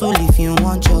must hustle if you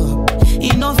want job.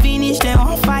 If no finish, they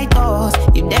won't fight us.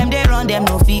 If them they run, them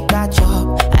no fit catch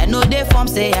up. I know they form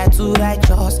say I too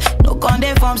righteous. No con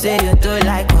they form say you too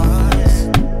like us.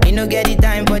 Me no get the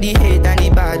time for the hate and the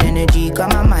bad energy.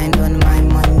 Got my mind on my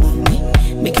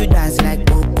money. Make you dance like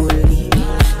broccoli.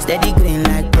 Steady green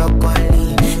like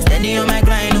broccoli. Steady on my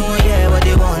grind, oh yeah, what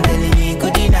they want telling me.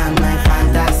 Good enough my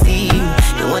fantasy.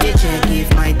 They want to check if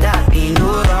my tap ain't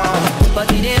no wrong.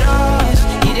 But it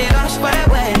rush for the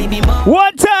well, it be more.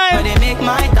 One time. But they make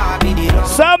my tap be the wrong.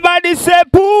 Somebody say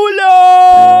Pulo.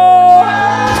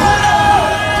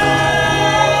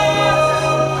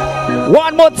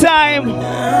 One more time.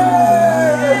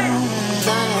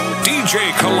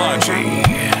 DJ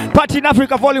Kalonje. Party in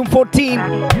Africa Volume 14.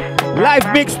 Live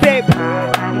mixtape.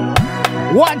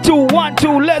 1, 2, 1,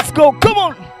 2. Let's go. Come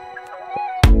on.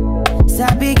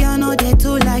 Sabi girl, no they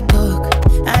too like dog.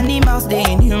 Animals they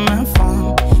in human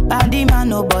form. Body man,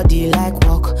 nobody like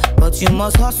walk. But you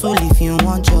must hustle if you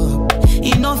want job.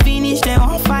 If no finish, they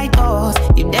won't fight us.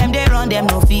 If them they run, them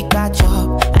no fit catch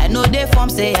up. I know they form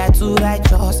say I too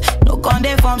righteous. No con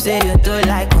they form say you too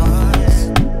like us.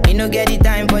 Me no get the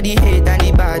time for the hate and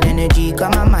the bad energy.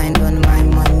 Got my mind on my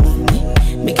money.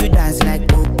 Make you dance like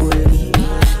broccoli.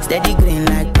 Steady green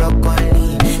like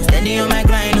broccoli. Steady on my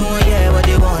grind, oh yeah, what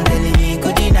they want telling me.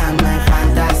 Good enough my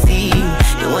fantasy.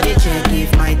 They want to check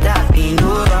if my tap ain't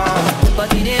no wrong.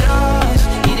 But it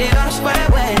rush for the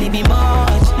well, it be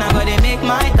much. Now gotta make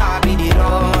my tap be the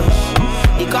rush.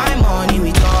 The kind money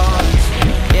we touch.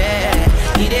 Yeah,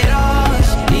 it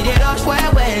rush for the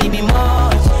well, it be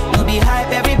much. No be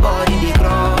hype, everybody the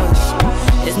crush.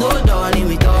 There's no darling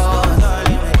with us.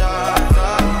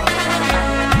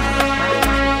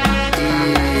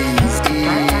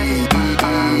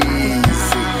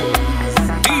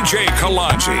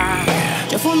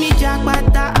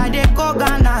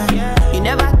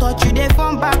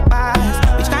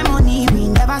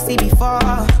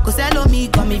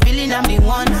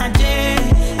 on Ajay,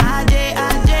 Ajay,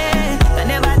 Ajay. Can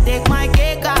never take my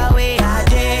cake away,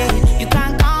 Ajay. You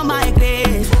can't count my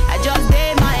grace. I just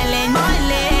did my lane, my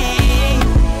lane.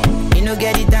 You know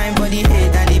get the time for the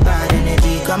hate and the bad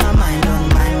energy. Got my mind on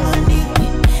my money.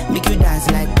 Make you dance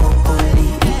like broccoli.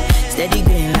 Steady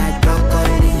green like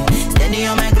broccoli. Steady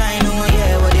on my grind, no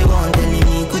yeah, what they want telling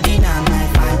me. Could deny my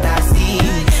fantasy.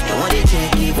 Don't want to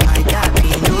check if I got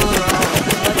me no wrong.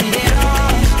 But did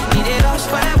they rush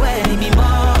for the well, it be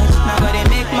much. Now gotta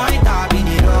make my top in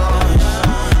the rush.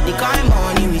 The kind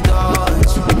money we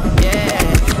touch, yeah.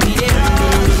 Did they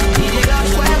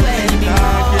rush for the well, it be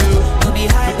much. To be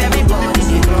hype, everybody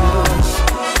they rush.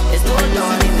 It's no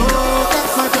done in more.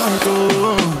 That's my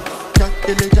dog, Jack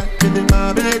in my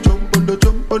baby, jump on the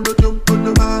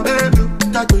my baby.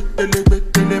 Jack in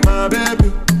my baby.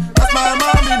 That's my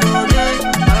mommy, no day.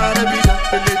 My baby, Jack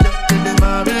in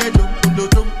my baby,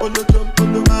 jump on the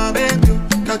my baby.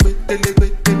 Jack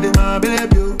in my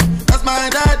baby. That's my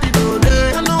daddy, no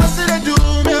day. I know what say they do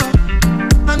me.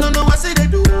 I don't know what say they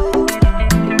do.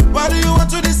 Why do you want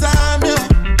to disarm me?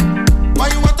 Why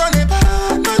you want to live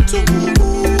not to move?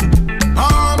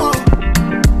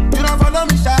 You don't follow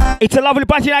me, shy. It's a lovely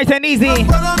party nice and easy.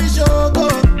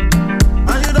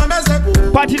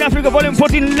 Party in Africa volume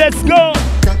 14, let's go.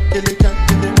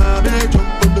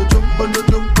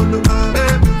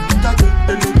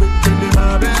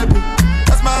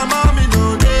 That's my mommy,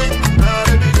 no day.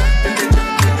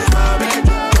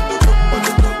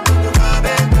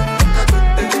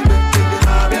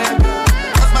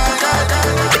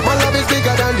 My love is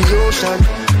bigger than the ocean.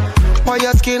 On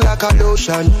your skin like a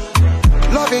lotion.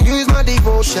 Loving you is my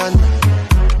devotion.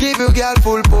 Give you girl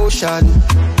full potion.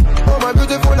 Oh my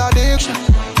beautiful addiction.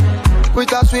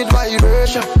 With a sweet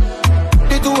vibration.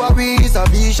 The two of we is a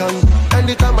vision.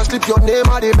 Anytime I slip your name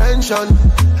I dimension.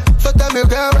 So tell me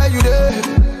girl where you there.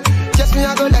 Just me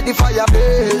I go let the fire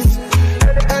blaze.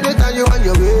 Anytime you on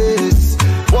your waist.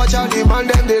 Watch out the man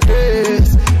them they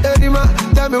face. Any man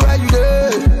tell me where you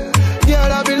there.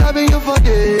 Girl I've been loving you for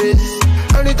days.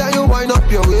 Anytime you wind up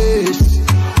your waist.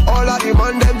 All of the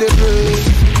man them they face.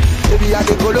 Baby, I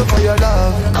dey go for your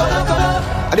love.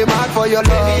 I dey mad for your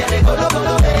love. I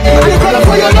dey go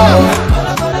for your love.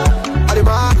 I dey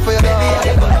mad for your love.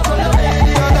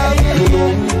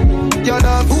 Your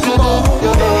love,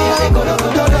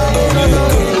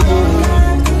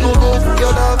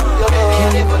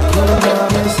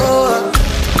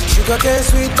 sugar cane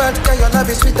sweet, but your love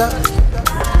is sweeter.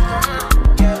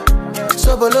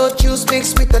 So below juice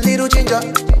mixed with a little ginger.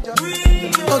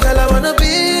 Oh girl, I wanna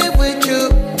be with you,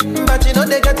 but you know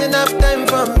they got enough time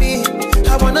for me.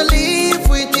 I wanna live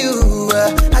with you.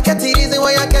 I got the reason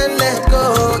why I can't let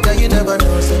go. Girl, you never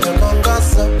know, so you gon'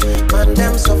 gossip. Man,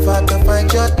 them so far to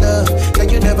find your love. Girl,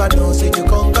 you never know, so you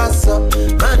gon' gossip.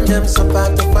 Man, them so far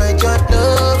to find your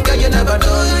love. Girl, you never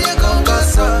know, so you gon'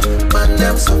 gossip. Man,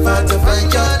 them so far to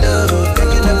find your love. Girl,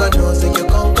 you never know, so you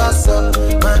gon' gossip.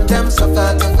 Man, them so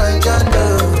far to find your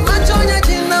love. Man, join your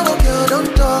chin now, girl,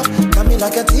 don't talk.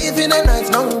 Like a thief in the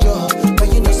night, long jaw. But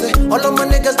you know, say, all of my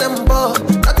niggas, them ball.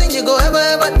 Nothing you go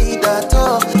ever need at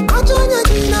all. I join your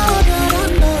team now,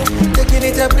 taking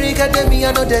it a break, and then me,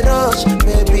 I know the rush.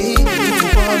 Baby, if you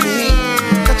for me,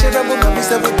 catch it up with my piece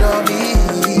of dummy.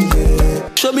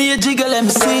 Show me a jigger, let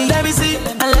me see. Let me see.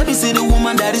 And let me see the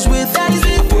woman that is with.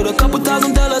 Put a couple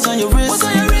 $1,000 on your wrist. What's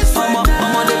on your wrist? Mama,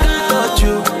 they can't touch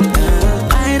you.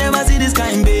 I ain't never see this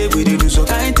kind, babe. We do some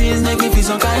kind things, make me feel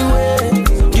some kind way.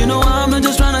 You know I'm not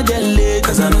just tryna get laid.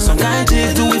 Cause I know some kind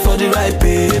chicks do it for the right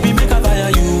pay. Baby, make a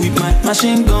fire you with my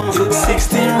machine gun.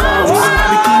 16 rounds, I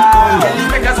be King Kong. Kelly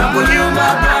make us up with you,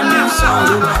 my brand new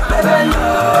song. Baby,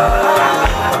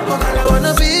 love. I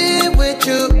wanna be with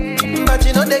you, but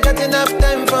you know they got enough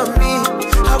time for me.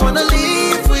 I wanna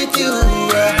live with you.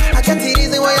 I can't see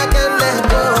reason why I can't let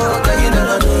go. Girl, you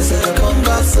never know, so you come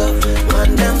pass up.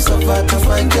 Man, them so far to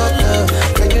find your love.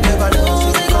 Girl, you never know, so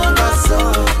you come pass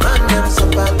up. Man, them so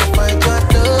far to find your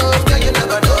love. Girl, you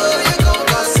never know, so you come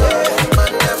pass up.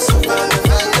 Man, them so far to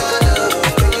find your love.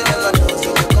 Girl, you never know, so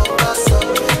you come pass up.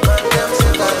 Man, them so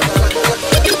far to find your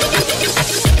love.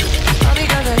 All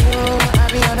because of you, I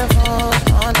be on the phone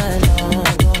all night long.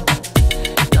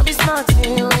 Don't be smart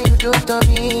when you do to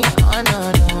me. Oh no,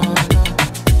 no, no.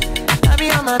 I be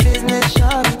on my business,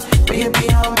 shawty, but you be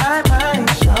on my mind,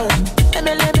 shawty.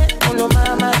 Let me, pull on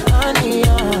my honey,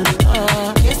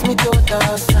 kiss me to the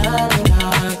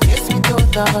cellular, kiss me to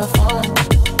the phone.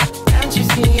 Can't you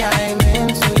see I'm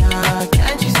into ya?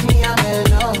 Can't you see I'm in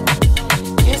love?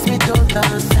 Kiss me to the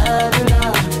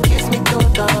cellular, kiss me to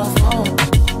the phone.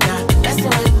 Yeah, that's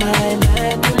with my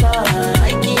medulla.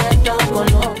 I can't talk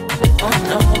alone. Oh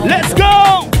no. Let's go!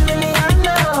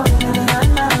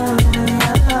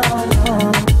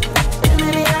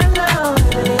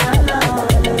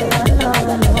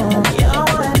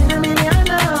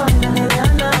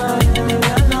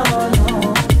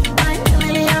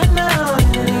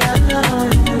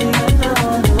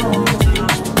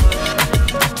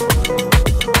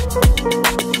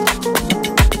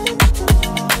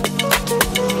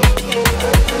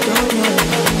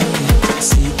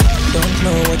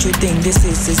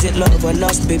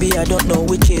 baby, I don't know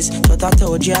which is. Thought I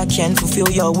told you I can't fulfill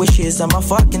your wishes. I'm a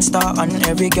fucking star on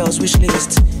every girl's wish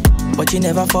list. But you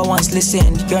never for once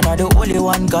listened. You're not the only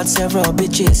one, got several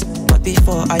bitches. But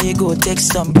before I go take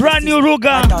some brand new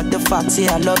Ruga. I thought the fact say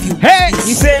I love you. Hey,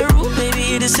 you say rude,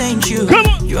 baby, this ain't you. Come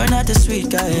on. You're not the sweet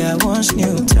guy I once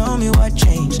knew. Tell me what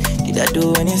changed. Did I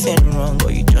do anything wrong,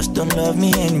 or you just don't love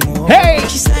me anymore? Hey,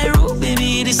 she said rude,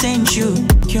 baby, this ain't you.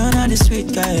 You're not the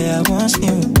sweet guy I once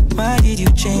knew. Why did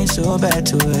you change so bad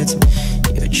towards me?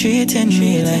 You're treating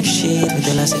me like shit. But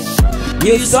then I said,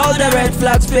 you saw the red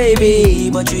flags, baby,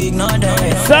 but you ignored the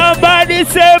red flags. Somebody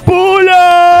say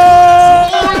Pulo!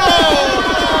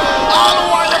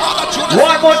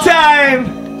 One more time.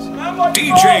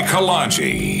 DJ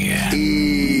Kalonje.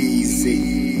 Easy.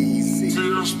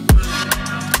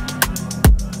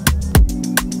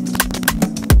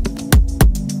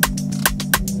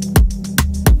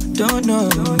 Don't know,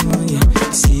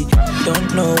 yeah. See,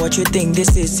 don't know what you think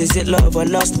this is. Is it love or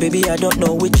lust, baby? I don't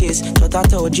know which is. Thought I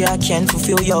told you I can't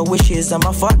fulfill your wishes. I'm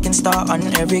a fucking star on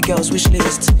every girl's wish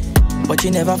list. But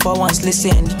you never for once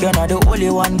listened. You're not the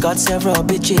only one, got several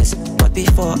bitches. But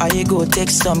before I go take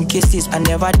some kisses, I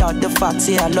never doubt the fact,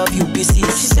 say I love you, pieces.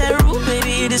 She said, rude,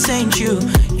 baby, this ain't you.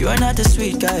 You're not the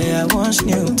sweet guy I once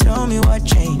knew. Tell me what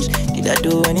changed. Did I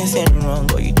do anything wrong,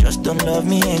 or you just don't love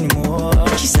me anymore?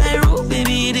 She said, rude,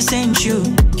 baby, this ain't you.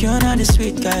 You're not the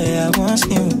sweet guy I once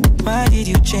knew. Why did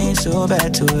you change so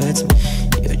bad towards me?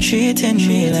 You're treating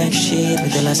me like shit.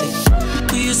 But then I said,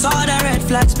 you saw the red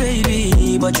flags,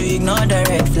 baby, but you ignored the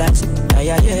red flags.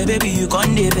 Yeah, baby, you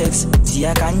can't vex. See,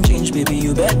 I can't change, baby,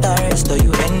 you better rest or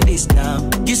you end this now.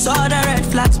 You saw the red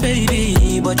flags,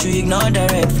 baby, but you ignored the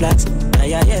red flags.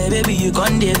 Yeah, baby, you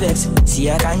can't vex. See,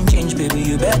 I can't change, baby,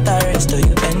 you better rest or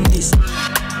you end this.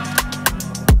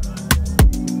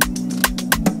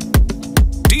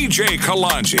 DJ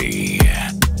Kalonje.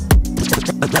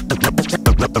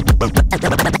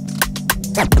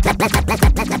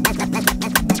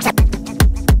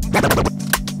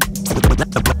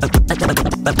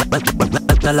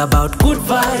 All about good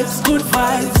vibes,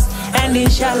 and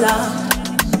inshallah.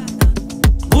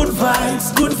 Good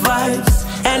vibes,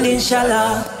 and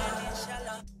inshallah.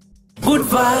 Good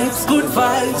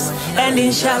vibes, and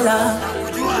inshallah.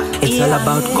 It's all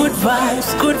about good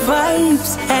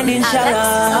vibes, and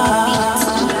inshallah.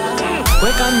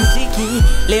 Weka mziki,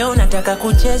 leo nataka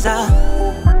kucheza.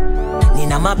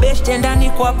 Nina mabeshte ndani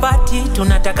kwa party,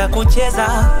 tunataka kucheza.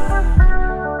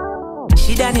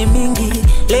 Shida ni mingi,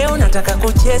 leo nataka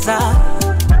kucheza.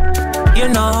 You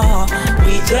know,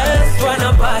 we just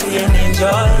wanna party and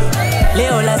enjoy.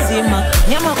 Leo lazima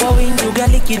nyama kwa wingi,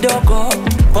 ugali kidogo,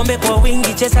 pombe kwa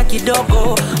wingi, cheza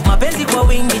kidogo, mapenzi kwa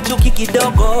wingi, chuki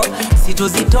kidogo,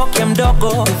 situzitoke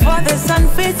mdogo. Before the sun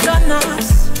fits on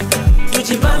us,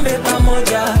 tujibambe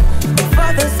pamoja.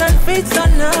 Before the sun fits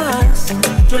on us,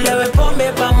 tulewe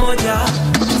pombe pamoja.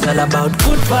 It's all about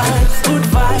good vibes,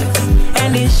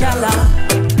 and inshallah.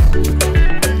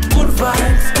 Good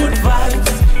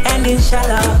vibes, and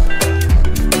inshallah.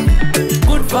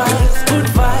 Good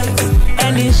vibes,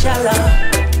 and inshallah.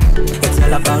 It's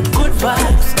all about good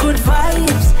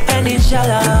vibes, and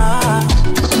inshallah.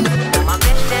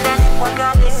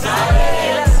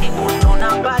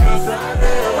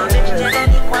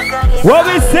 What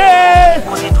we say?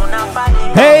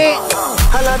 Hey.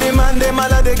 All of the man them,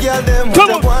 all of the girl them.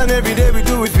 Come on. One every day we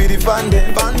do it for the fun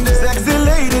them. Sexy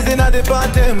ladies in the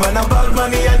party, man about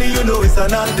money and you know it's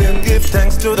an anthem. Give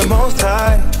thanks to the Most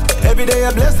High. Every day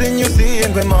a blessing you see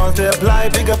and when multiply.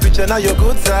 Bigger picture now your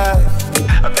good side.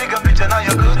 A bigger picture now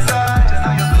your good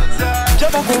side.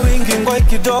 Jaba kwa wingi ngoi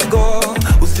kidogo,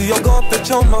 usiogope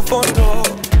choma photo.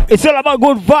 It's all about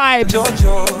good vibes.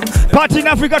 Party in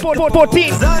Africa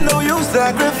 2014. I know you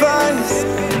sacrifice.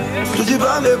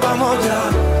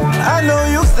 I know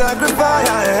you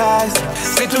sacrifice.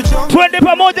 Twende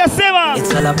pamoja sema.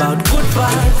 It's all about good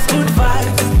vibes,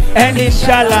 and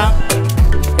inshallah.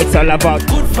 It's all about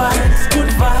good vibes,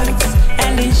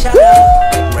 and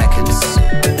inshallah. Records.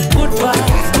 Good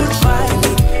vibes,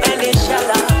 and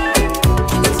inshallah.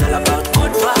 It's all about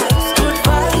good vibes,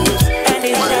 and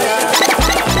inshallah.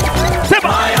 Sema.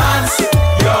 My hands,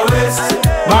 your waist,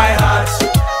 my heart,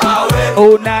 away.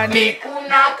 Oh nani.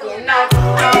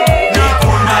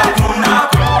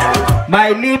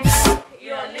 My lips,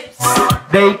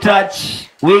 they touch,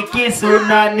 we kiss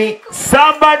unani.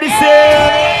 Somebody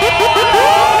say.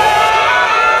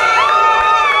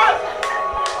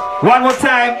 One more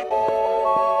time.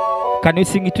 Can we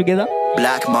sing it together?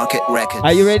 Black Market Records.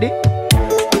 Are you ready?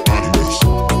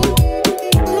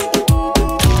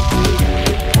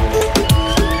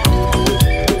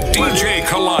 DJ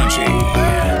Kalonje.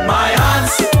 My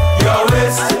hands, your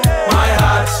waist.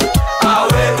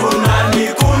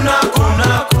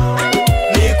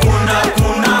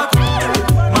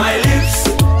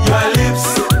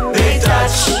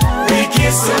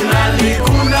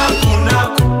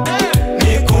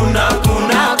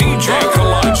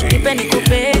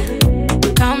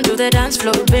 dance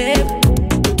floor, babe.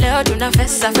 Leo tuna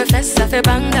festa fe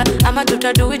banga, ama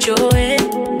tuta do it your way.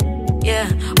 Yeah,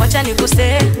 wacha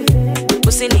nikuse,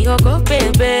 usiniogope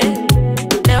babe.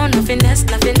 Leo na finesse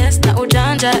na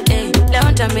ujanja, eh.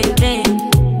 Leo nta maintain.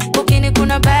 Ukini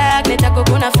kuna back, nitako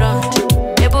kuna front.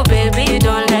 Ebu baby,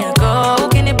 don't let go.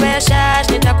 Ukini pressure,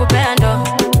 nitakupea ndo.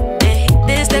 Eh,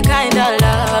 this the kind of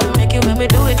love make you me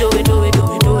do it.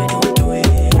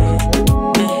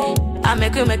 Eh, I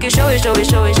make you show it. It's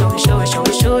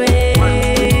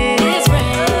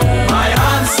rain. My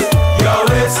hands, your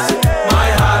waist, my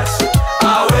heart.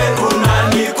 Awe kuna.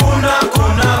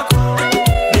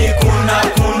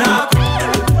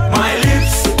 My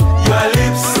lips, your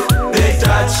lips, they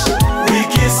touch. We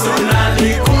kiss una.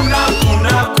 Ni kuna.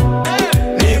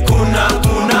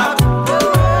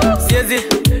 Siezi,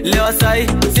 leo sai.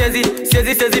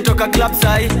 Siezi toka club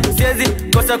sai. Siezi,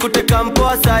 kosa kuteka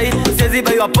mpoa sai. Siezi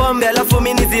baywa pombe alafu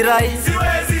mini zirai.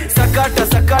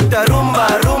 Sakata, rumba.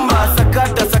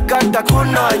 Sakata,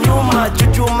 kuna nyuma.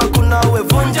 Chuchuma kuna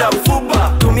wevunja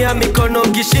mfupa. Tumia mikono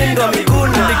kishindwa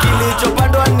miguna.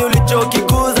 Kilichopandwa ni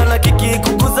ulichokikuza. Na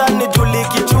kikikukuza ni juli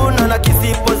kichuna. Na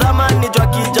kisipo zama ni jua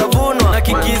kijavunwa. Na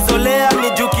kikizolea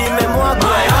ni juu kimemwagwa.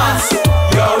 My hands,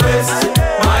 your waist,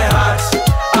 my heart.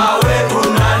 Awe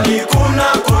kuna. Ni kuna.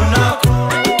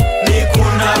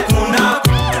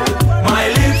 My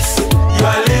lips,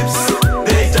 your lips,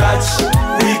 they touch.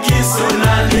 We kiss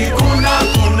una. Ni kuna.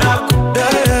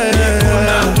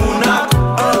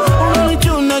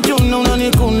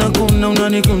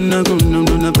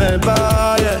 Unanibeba,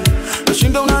 yeah.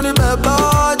 Nashinda unanibeba,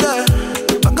 yeah.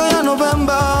 Mpaka ya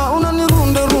Novemba,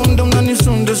 unanirunda,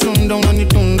 unanisunda,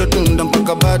 unanitunda,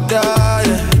 mpaka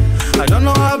baadaye. I don't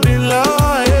know how I be lying.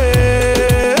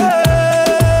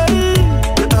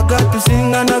 I got to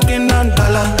sing and I can't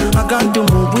dollar. I got to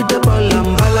move with the bala.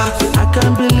 I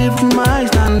can't believe my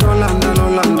stand. Lola.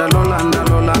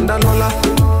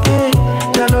 Hey,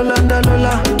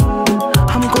 Lola.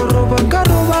 I'm Karoba.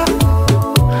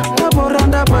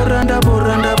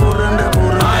 Boranda.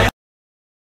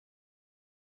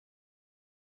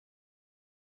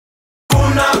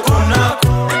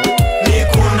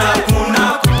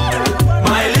 Kuna.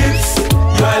 My lips,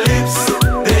 your lips,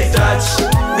 they touch.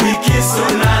 We kiss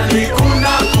una. Ni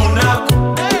kuna.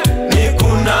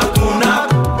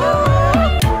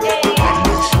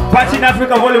 Party in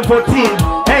Africa Volume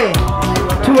 14. Hey,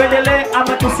 tuendele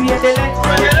ama tusiendele?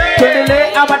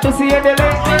 Tuendele ama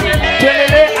tusiendele?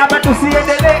 Tuendele ama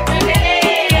tusiendele?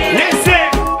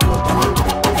 Listen.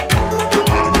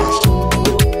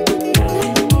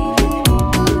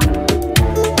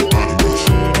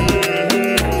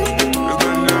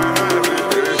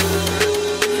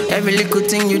 Every little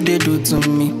thing you did do to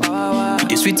me,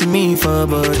 you sweet to me for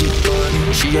body.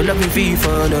 She a loving fee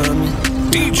for me.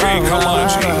 DJ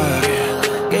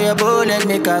Kalonje. Yeah, your bullet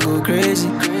make I go crazy.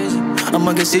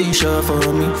 I'ma get say you sure for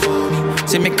me.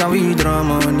 Say me can withdraw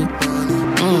money.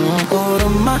 Oh,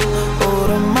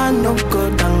 Roma, no go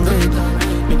downgrade.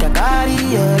 Make a carry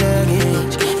your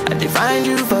luggage. I define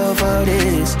you for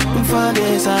this. For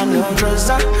this, I no drugs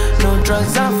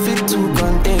I fit to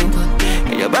contain.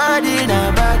 Your body in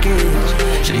a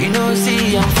package. So you know,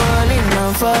 see, I'm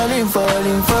falling for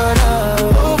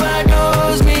love.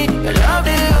 Overdose me, your love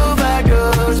they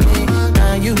overdose me.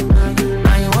 Now you,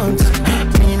 I want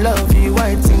me love you,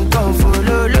 white and come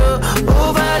follow low.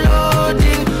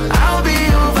 Overloading, I'll be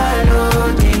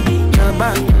overloading. Your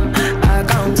bank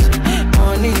account,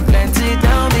 money plenty,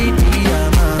 tell me the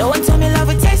amount. Don't want to me love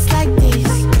it tastes like this.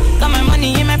 Got my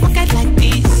money in my pocket like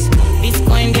this.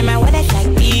 Bitcoin in my wallet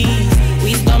like this.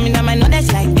 Wisdom in my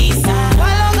knowledge like this.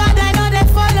 Follow God, I know they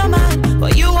follow man.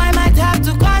 But you I might have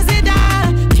to consider.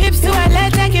 Trips to LA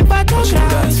taking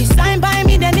photographs. She signed by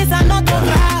me, then it's an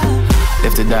autograph.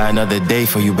 Live to die another day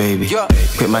for you, baby.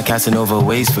 Quit my Casanova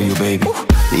ways for you, baby.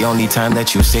 The only time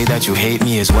that you say that you hate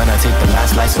me is when I take the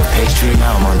last slice of pastry.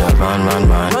 Now I'm on the run.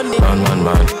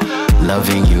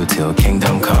 Loving you till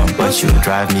kingdom come, but you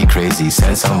drive me crazy.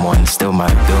 Send someone, still my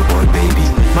billboard, baby.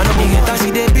 Man, no get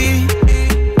taxi, they be.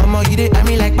 I'ma get it, I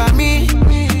mean like by me.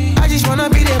 I just wanna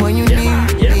be there when you need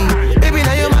me. Baby,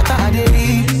 now you matter, I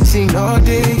did sing all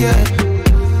day, yeah.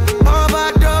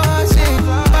 Overdosing,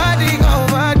 body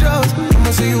overdose.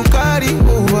 I'ma say you carry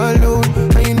overload,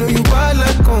 and you know you bad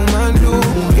like commando,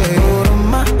 yeah. Oh,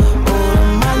 my,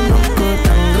 no good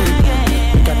and good.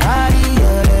 You can carry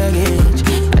your luggage.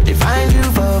 I define you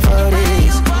for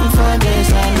this. For this,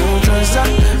 I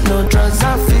no drugs I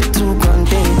fit to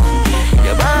contain.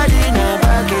 Your body in a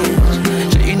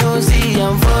package. So you know, see,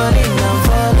 I'm falling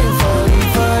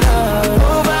for love.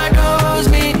 Overdose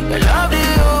me, your love the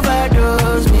overdose.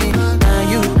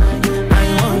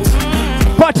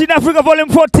 Africa volume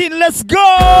 14, let's go!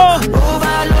 1,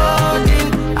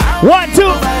 2.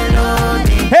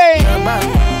 Hey!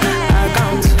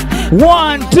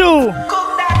 1, 2.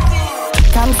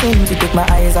 Can't seem to take my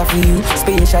eyes off of you,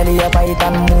 especially your bite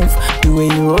and move. The way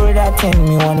you roll that thing,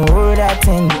 me wanna roll that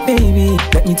thing. Baby,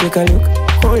 let me take a look.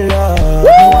 Hold up,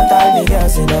 me want all the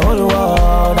girls in the whole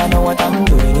world. I know what I'm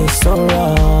doing is so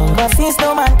wrong, but since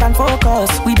no man can focus,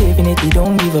 we definitely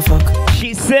don't give a fuck.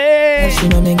 She said she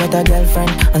know me got a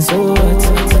girlfriend, and so what?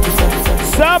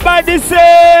 Somebody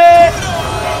say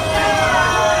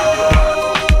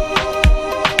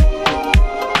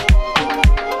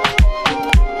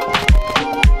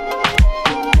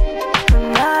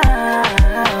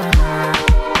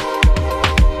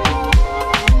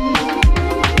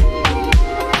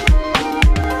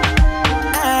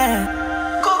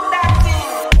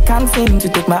seem to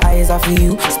take my eyes off of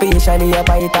you, especially your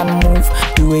bite and move.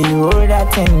 The way you roll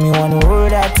that thing, me wanna roll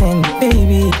that thing.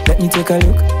 Baby, let me take a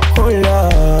look. Oh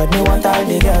Lord, me want all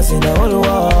the girls in the whole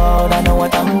world. I know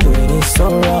what I'm doing is so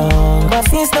wrong, but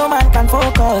since no man can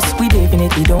focus, we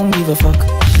definitely don't give a fuck.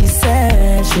 She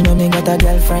said she know me got a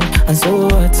girlfriend, and so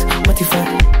what? What if I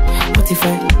do?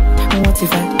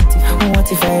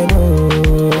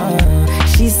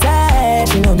 She said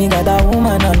she know me got a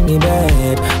woman on me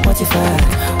bed. What if I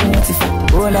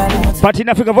Party in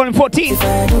Africa volume 14.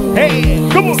 Hey,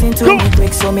 come on, listen to me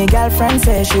quick. So my girlfriend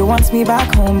says she wants me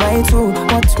back home by 2.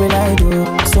 What will I do?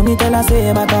 So me tell her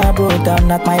say my car broke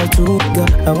down at mile 2. Girl,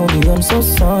 I won't be home so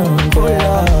soon. Oh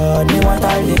Lord, me want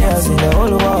all the girls in the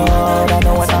whole world. I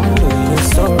know what I'm doing is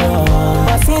so wrong,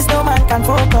 but since no man can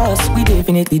focus, we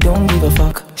definitely don't give a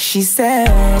fuck. She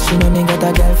said she know me got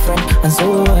a girlfriend, and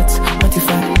so what? What if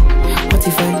I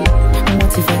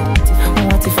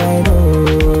do?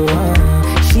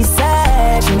 She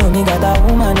said she know me got a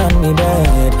woman on me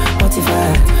bed. What if I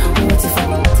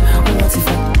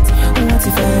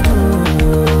do?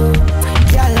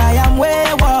 Girl, I am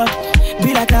wayward.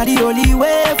 Be like not the only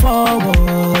way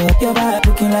forward. Your vibe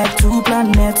looking like 2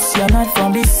 planets. You're not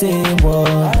from the same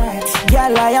world.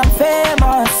 Girl, I am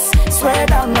famous. Swear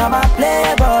down, I'm a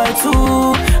playboy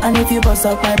too. And if you bust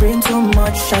up my brain too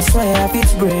much, I swear if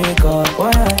it's break up.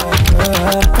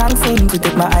 Can't seem to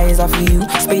take my eyes off of you,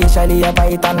 especially your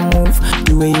bite and move.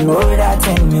 The way you roll that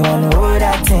thing, me wanna roll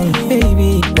that thing.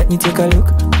 Baby, let me take a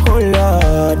look. Oh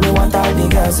Lord, me want all the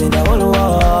girls in the whole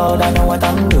world. I know what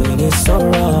I'm doing is so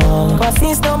wrong, but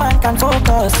since no man can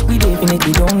focus, we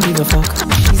definitely don't give a fuck.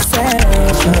 She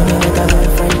said she know me like a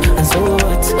girlfriend, and so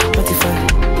what? What if I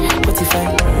do?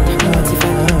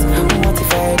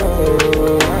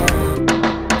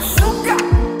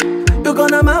 You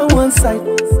gonna my one side,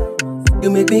 you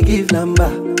make me give number.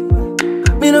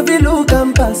 Me no feel look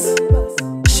and pass.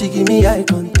 She give me eye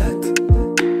contact.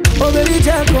 Oh baby,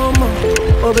 Jack, come on.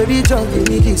 Oh baby, John, give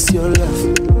me this your love.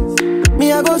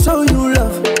 Me I go show you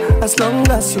love, as long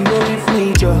as you know with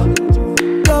me, Joe.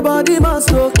 Your body must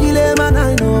go kill him, and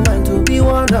I know mine to be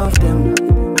one of them.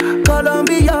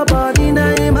 Columbia body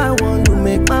name, I want to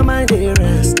make my mind a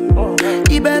rest.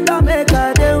 He better make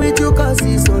a day with you, cause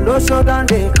he's solo show than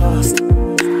they cost.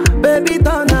 Baby,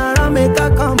 turn around, make a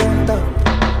come on top.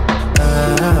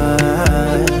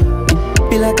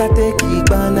 Be like I take it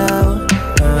by now.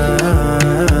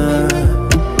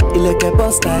 You like a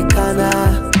boss like Kana.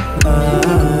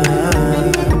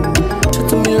 Show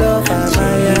to me love, I'm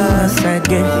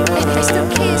again. It's the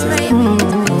keys, baby.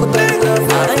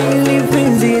 I live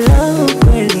in the love,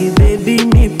 baby,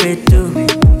 nipe tu.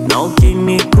 Na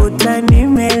ukinikuta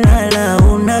nimelala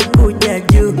unakuja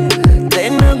juu.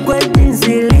 Tena kwa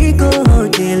jinsi liko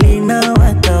hoteli na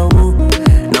watau.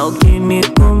 Na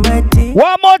ukinikumbatia.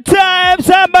 One more time,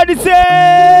 somebody say.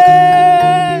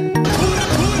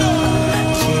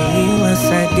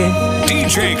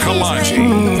 DJ Kalonje.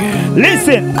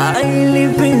 Listen. I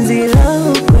live in the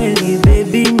love,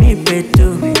 baby, nipe tu.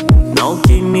 Na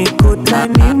ukinikuta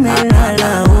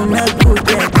nimelala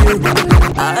unakuja juu.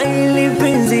 I live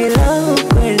in the love,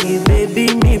 baby,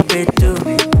 nipe tu.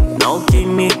 Na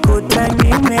ukinikuta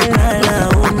nimelala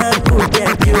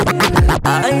unakuja juu.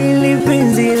 I live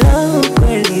in the love,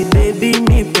 baby,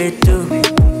 nipe tu.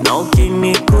 Na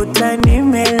ukinikuta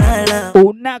nimelala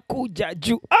unakuja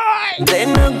juu.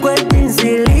 Tena kwa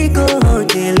jinsi liko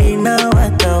hoteli na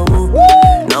watau.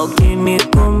 Na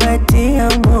ukinikumbatia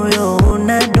moyo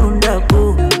unadunda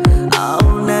pu.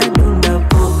 Unadunda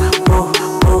pu, pu,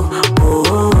 pu, pu.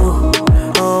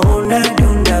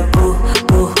 Unadunda pu,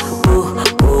 pu, pu,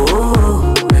 pu.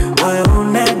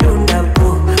 Unadunda pu,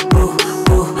 pu,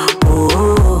 pu, pu.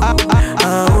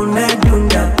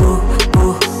 Unadunda pu, pu,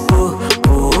 pu,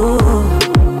 pu.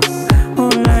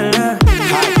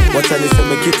 What a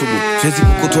niseme kitu bu. Siwezi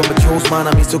kukutoa machozi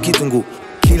maana mimi sio kitungu.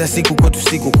 Kila siku kwetu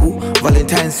siku kuu,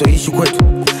 Valentine so issue kwetu.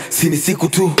 Si ni siku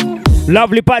tu.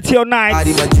 Lovely party all night.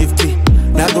 Hadi majifti.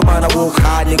 Na ndo maana work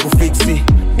hard ni kufixi.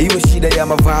 Iwe shida ya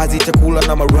mavazi, chakula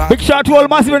na marathi. Big shout to all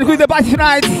massive and the party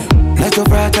tonight. Let's go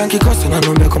bright and kikosa na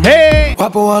nombe kama. Hey.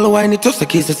 Wapo walo waini tosa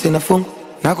kisa sina fungu.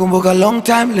 Nakumbuka long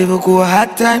time, live kuwa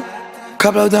hard time.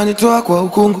 Kabla utanitoa kwa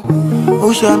ukungu.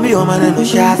 Ushaambiwa maneno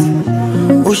shazi.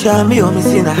 Ushaambiwa mimi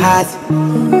sina hazi.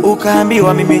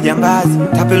 Ukaambiwa mimi jambazi.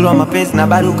 Tapelwa mapenzi na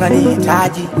bado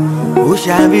ukanihitaji.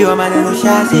 Ushaambiwa maneno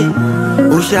shazi.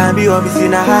 Ushaambiwa mimi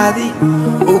sina hadhi.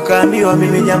 Ukaambiwa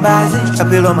mimi jambazi.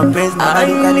 Tapelwa mapenzi na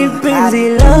bado ukanihitaji. Penzi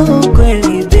langu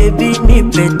kweli baby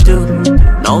nipe tu.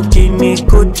 Na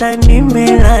ukinikuta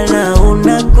nimelala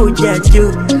unakuja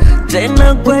juu.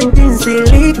 Tena kwa jinsi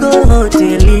liko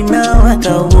hoteli na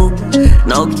wakau.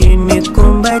 Na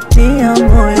ukinikumbatia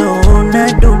moyo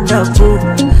unadunda pu.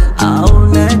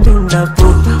 Unadunda pu,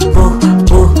 pu,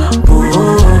 pu, pu.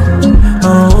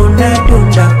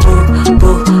 Unadunda pu, pu,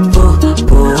 pu,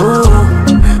 pu.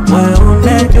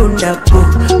 Unadunda pu,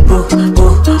 pu,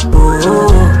 pu, pu.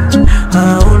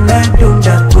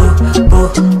 Unadunda pu, pu,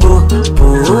 pu, pu.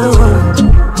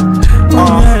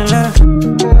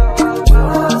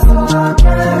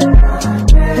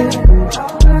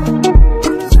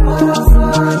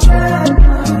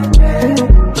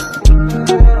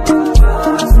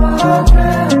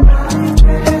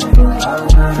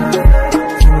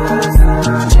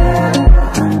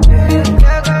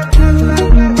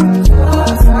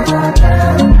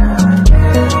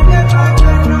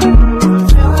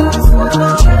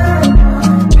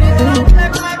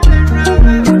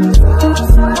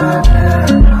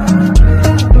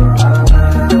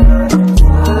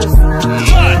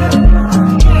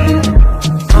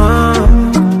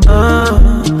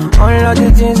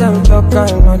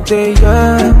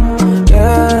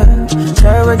 Yeah.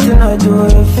 Try what you not do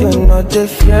if you're not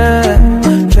fair.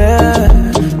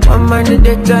 My mind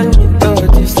they tell me to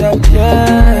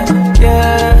disappear.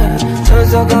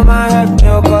 So come and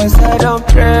help me, cause I don't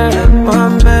pray. My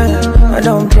man, I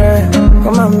don't pray.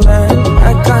 Come on man,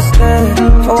 I can't stay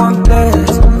for one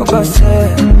place. Because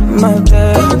my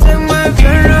day. Don't take my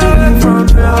fear away from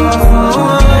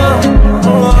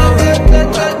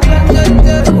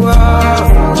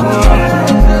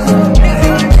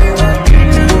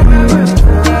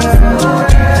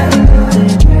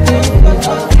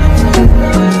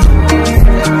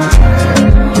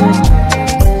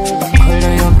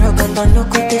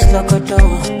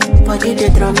Body they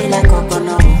draw me like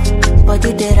Okono.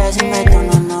 Body they rise in my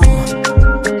tono.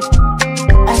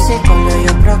 I say color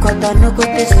your brocodo, no good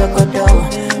this locodo.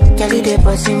 Kelly they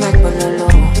bossy my pololo.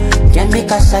 Can make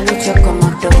a salute your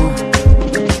commando.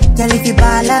 Kelly the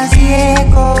balance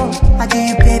Diego, I give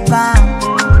you paper.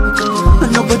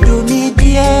 No go do me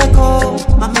Diego,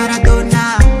 my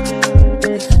Maradona.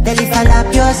 Kelly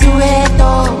falapio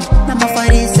sueto, Nama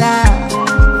Farisa.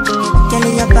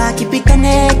 Kelly your back keep it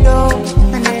connected.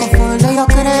 Yo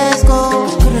crezco,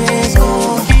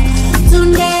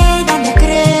 Sunday donde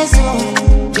crezco.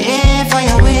 Pay for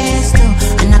your waist,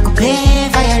 and I could pay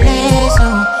for your lace.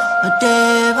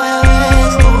 Pay for your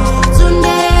waist.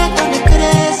 Sunday donde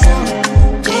crezco.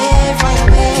 Pay for your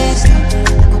waist, I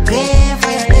could pay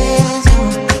for your lace.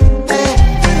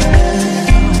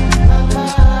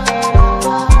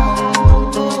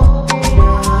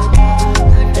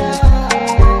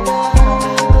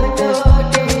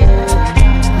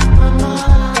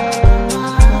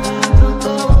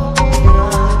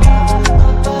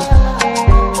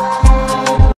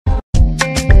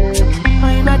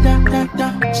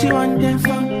 She want them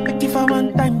from, make it for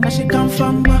one time, now she come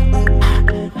from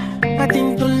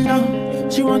nothing too long,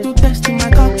 she want to test in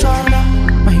my controller.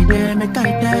 My day make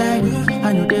I tell you,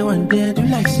 I know they want day to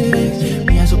like say.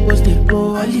 Me I supposed to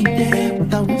go holiday,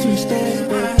 but I want to stay.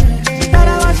 She thought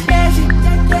I was crazy,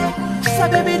 she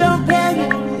said baby don't play me.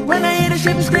 When I hear the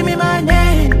shit screaming my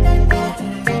name,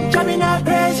 drive me not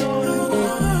crazy.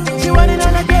 She want it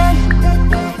on again,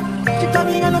 she call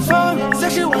me on the phone,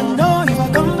 said she want to know if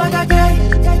I come back again.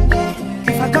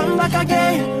 If I come back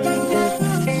again,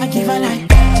 I give her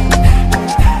like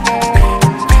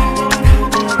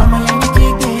I'm a young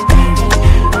kid.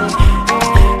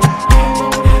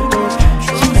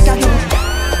 She make a do.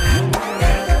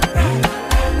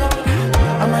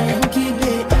 I'm a young kid.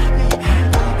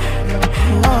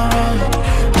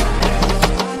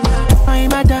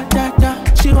 I'm a da.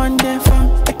 She want them from.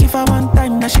 I give her one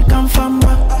time, now she come from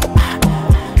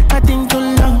nothing too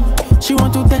long. She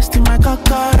want to test in my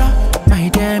cockara. My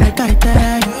day make I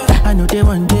tell you, I know they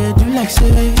one day do like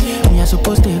say. Me I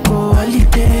supposed to go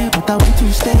holiday, but I want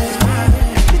to stay.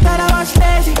 She thought I was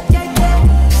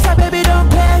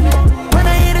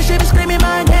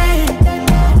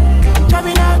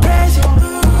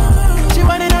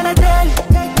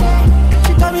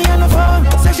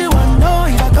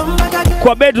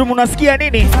bedroom unasikia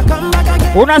nini?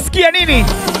 Unasikia nini?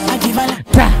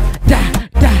 Da, da,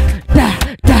 da, da,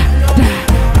 da, da.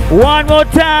 One more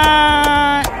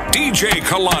time. DJ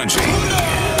Kalonje.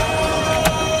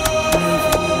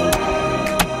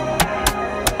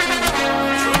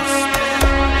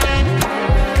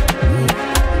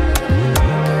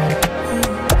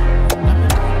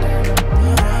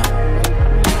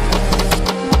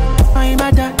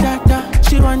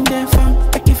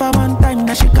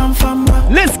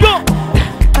 Let's go.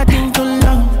 I think too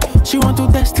long. She want to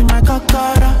test in my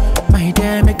kakara. My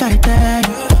dear, make I tell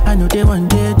you. I know they one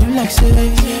day do like say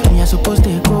me I supposed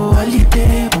to go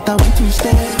holiday, but I want to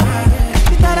stay.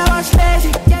 She thought I was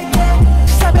lazy.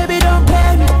 She said, baby, don't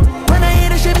play me. When I hear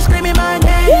the shit, screaming my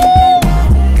name.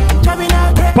 Driving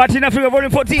out great. Party in Africa,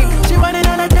 volume 14. She wanted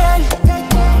on a day.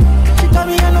 She called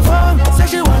me on the phone. Said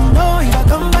she want to know if I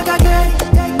come back again.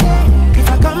 If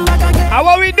I come back again. How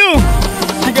what we do?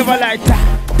 She give her like da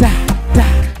da da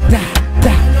da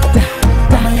da da.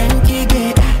 I'm a Yankee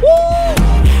gay.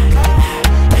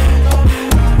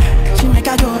 She make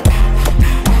a go.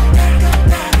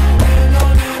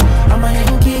 I'm a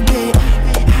Yankee gay.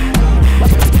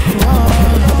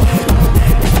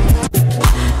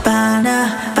 Bana,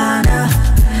 bana,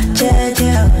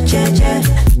 jeje, jeje.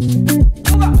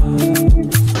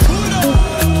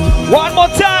 One more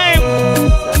time.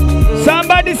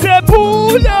 Somebody say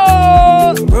pull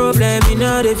up. Problem in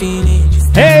all the finish.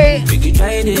 Hey. We can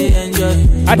try to enjoy.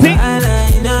 I think.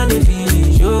 In all the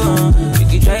finish. We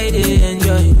can try to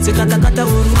enjoy. Se kata kata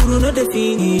uru no the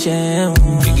finish. We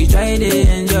can try to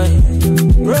enjoy.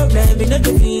 Problem in all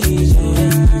the finish.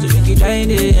 So we can try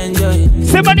to enjoy.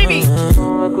 Somebody me.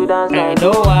 Hey,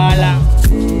 no wahala.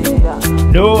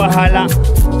 No wahala.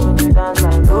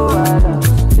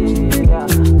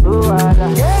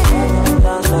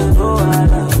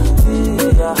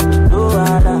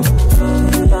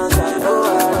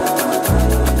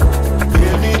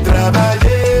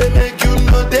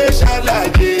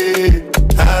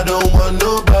 I don't want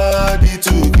nobody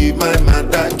to give my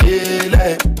matter kill.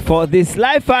 For this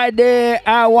life I dare,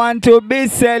 I want to be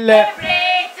celebrated.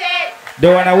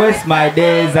 Don't wanna waste my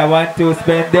days, I want to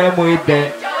spend them with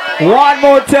them. One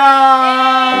more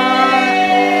time.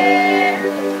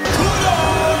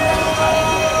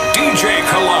 DJ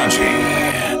Kalonje.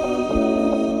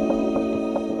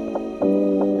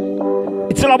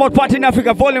 It's all about Party in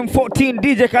Africa, volume 14,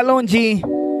 DJ Kalonje.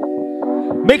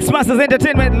 Mixmasters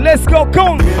Entertainment, let's go,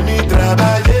 come!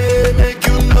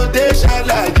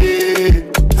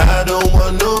 I don't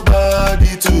want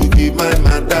nobody to give my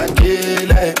matter kill.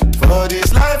 For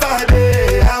this life I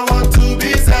day, I want to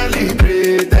be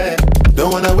celebrated.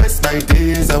 Don't wanna waste my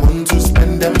days, I want to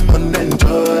spend them on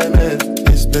enjoyment.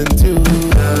 It's been too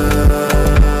long,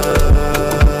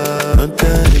 I'm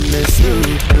telling you so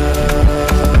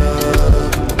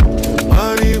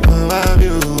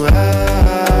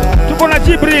Tuko na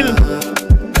Jibril.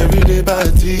 Everyday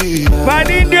party.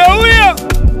 Party ndio huyo.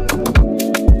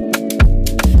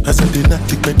 I said they not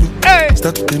take my do. Hey.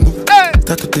 Start to move. Hey.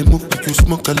 Start to move. If you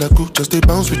smoke a la groove, just stay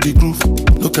bounce with the groove.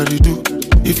 Look how they do.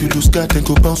 If you lose God, then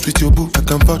go bounce with your boo. I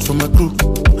can vouch for my crew.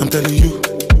 I'm telling you.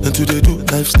 And to they do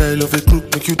lifestyle of a crew.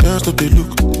 Make you dance to the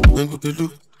look. Then go the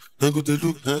look. Then go the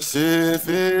look. I say if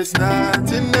it's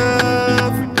not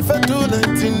enough, if I do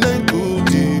 99 good,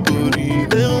 body,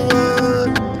 then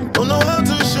one. Don't know how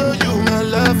to show you my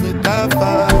love without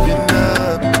fucking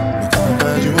up.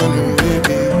 You want to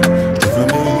baby.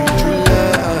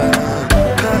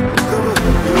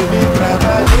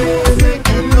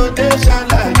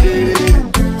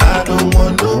 I don't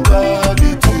want nobody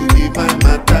to keep my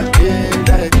matter kill.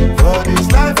 For this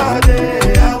life I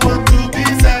day, I want to be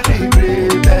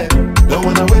celebrated. Don't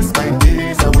wanna waste my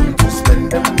days, I want to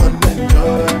spend them on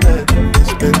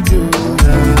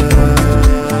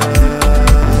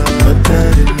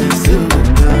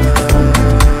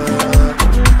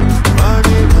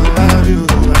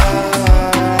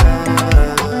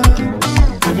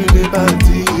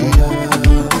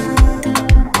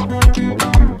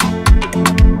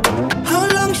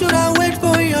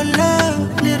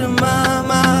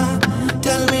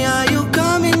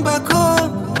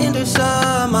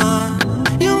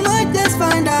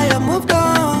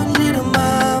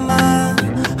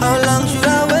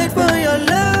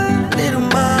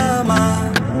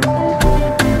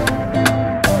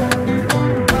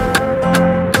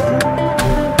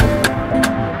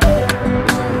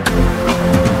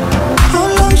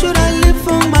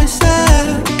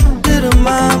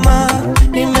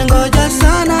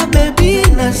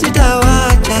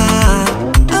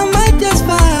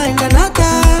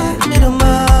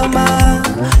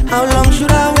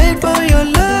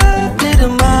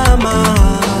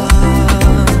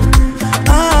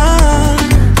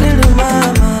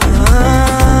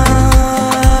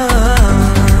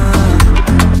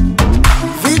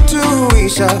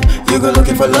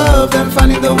for love, then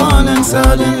finding the one, and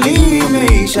suddenly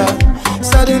Maisha,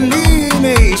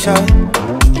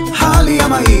 Holly,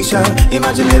 I'm Aisha.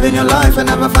 Imagine living your life and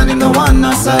never finding the one.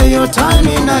 I say your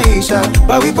timing, Aisha,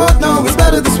 but we both know it's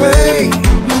better this way.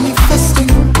 Manifesting,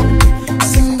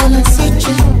 single and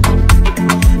searching,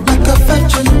 like a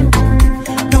virgin,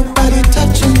 nobody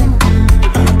touching.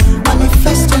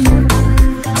 Manifesting,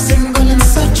 single and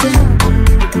searching,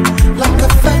 like a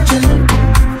virgin,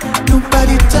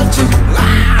 nobody touching.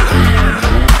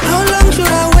 How long should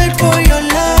I wait for your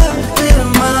love, little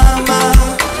mama?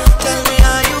 Tell me,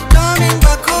 are you coming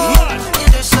back home in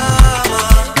the summer?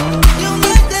 You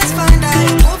make this find out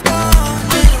you moved on,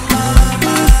 little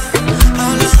mama.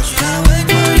 How long should I wait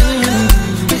for your love?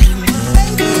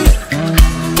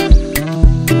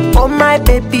 Oh my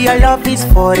baby, your love is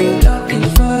for you.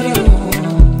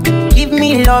 Give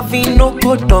me loving, no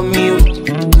good on you.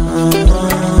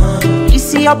 You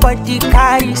see your body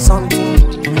carry something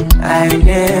I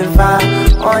never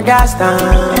understand.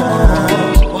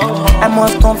 I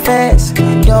must confess,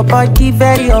 your body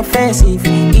very offensive.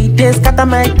 It is scatter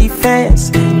my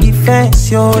defense,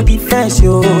 yo.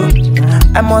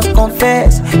 I must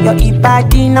confess, your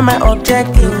body not my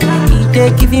objective. It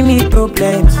is giving me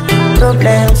problems,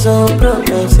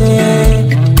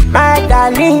 yeah. My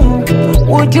darling,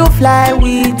 would you fly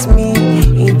with me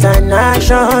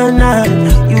international?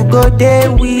 You go there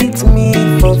with me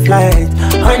for flight.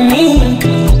 Honey,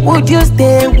 would you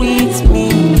stay with me?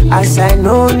 As I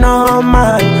know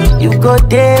normal, you go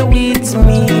there with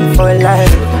me for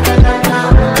life.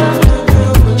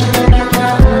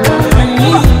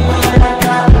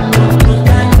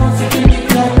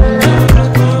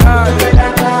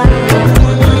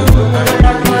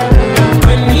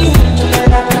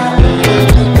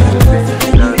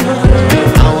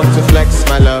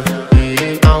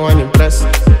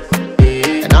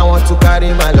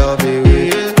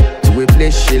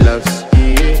 She loves.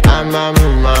 I'm a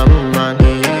man.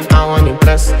 I want to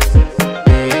impress,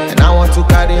 and I want to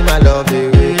carry my love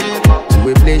away to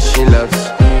a place she loves.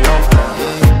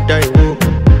 Die who,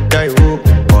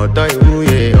 or die who,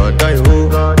 yeah, or die who,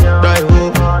 die who,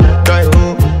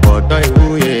 or die who,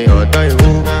 yeah, or die who,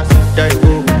 or die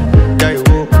who, yeah, or die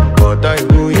who, or die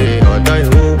who, yeah, or die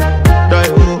who.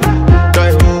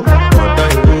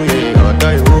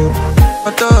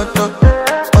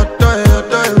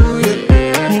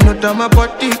 My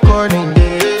body calling,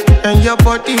 and your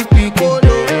body picking.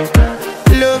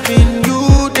 Loving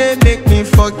you, they make me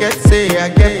forget, say I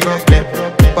get problem.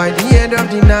 By the end of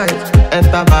the night,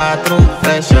 enter bathroom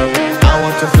fresh up. I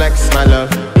want to flex my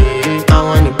love, I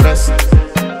want to impress,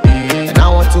 and I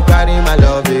want to carry my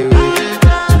love away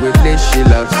to a place she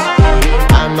loves.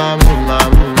 I'm a man,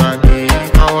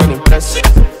 I want to impress,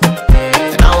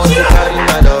 and I want to carry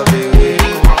my love away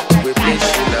to a place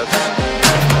she loves.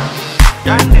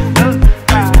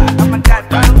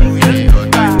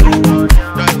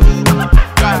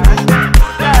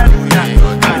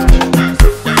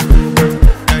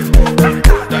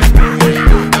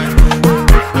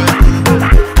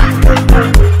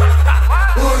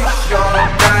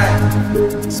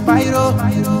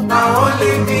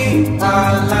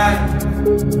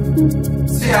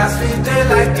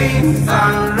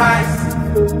 Sunrise,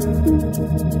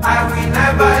 I will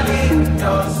never leave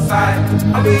your side.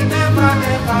 I will never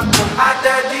go. I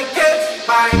dedicate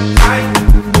my time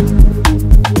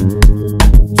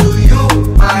to you,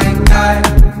 my guy.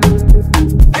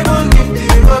 Even if the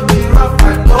road be rough, I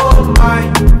don't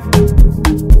mind.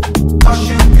 'Cause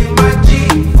you be my G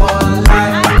for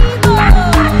life.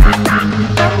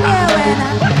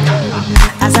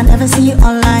 As I never see you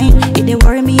online, it dey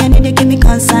worry me and it dey give me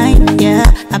consign. Yeah,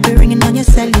 I be ringing on your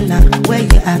cellular. Where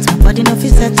you at? My body no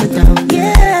fit settle down.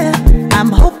 Yeah,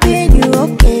 I'm hoping you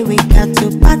okay. We got to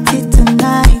party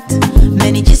tonight.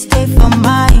 Many just stay for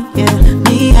mine. Yeah,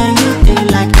 me and you do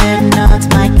like they're not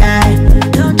my guy.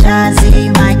 No Jazzy,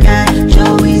 my guy.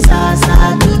 Joey's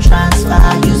Zaza to transfer.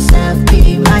 Yourself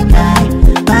be my guy.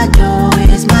 Bado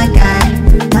is my guy,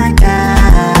 my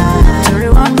guy. To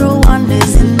rule one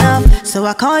is enough. So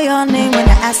I call your name when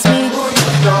you ask me.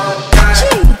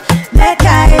 That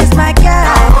guy is my guy.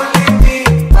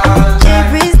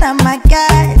 Jerry's not my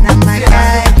guy, not my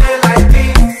guy.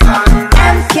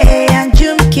 MK and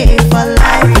Jumke for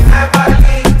life.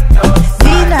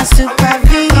 Vina Super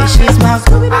V, she's my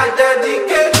boo.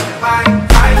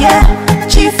 Yeah,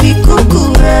 Chiefy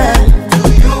Cuckoo.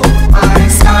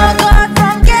 Someone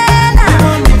from Ghana.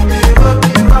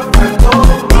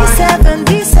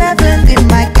 D7, be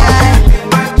my guy.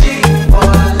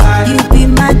 You be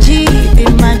my G, be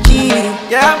my G.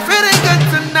 Yeah, I'm feeling good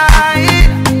tonight.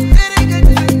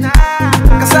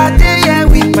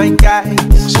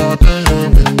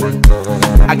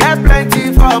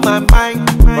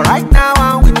 But right now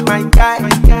I'm with my guy.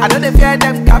 I know they fear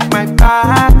them got my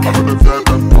back.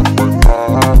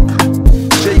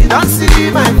 So you don't see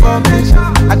my formation.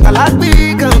 I can like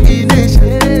big combination.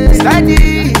 It's like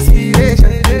the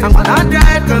inspiration. I'm on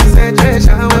 100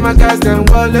 concentration. When my guys them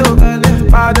wallow,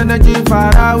 bad energy far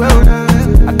away.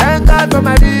 I thank God for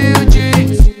my real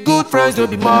G's. Good friends don't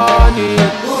be money.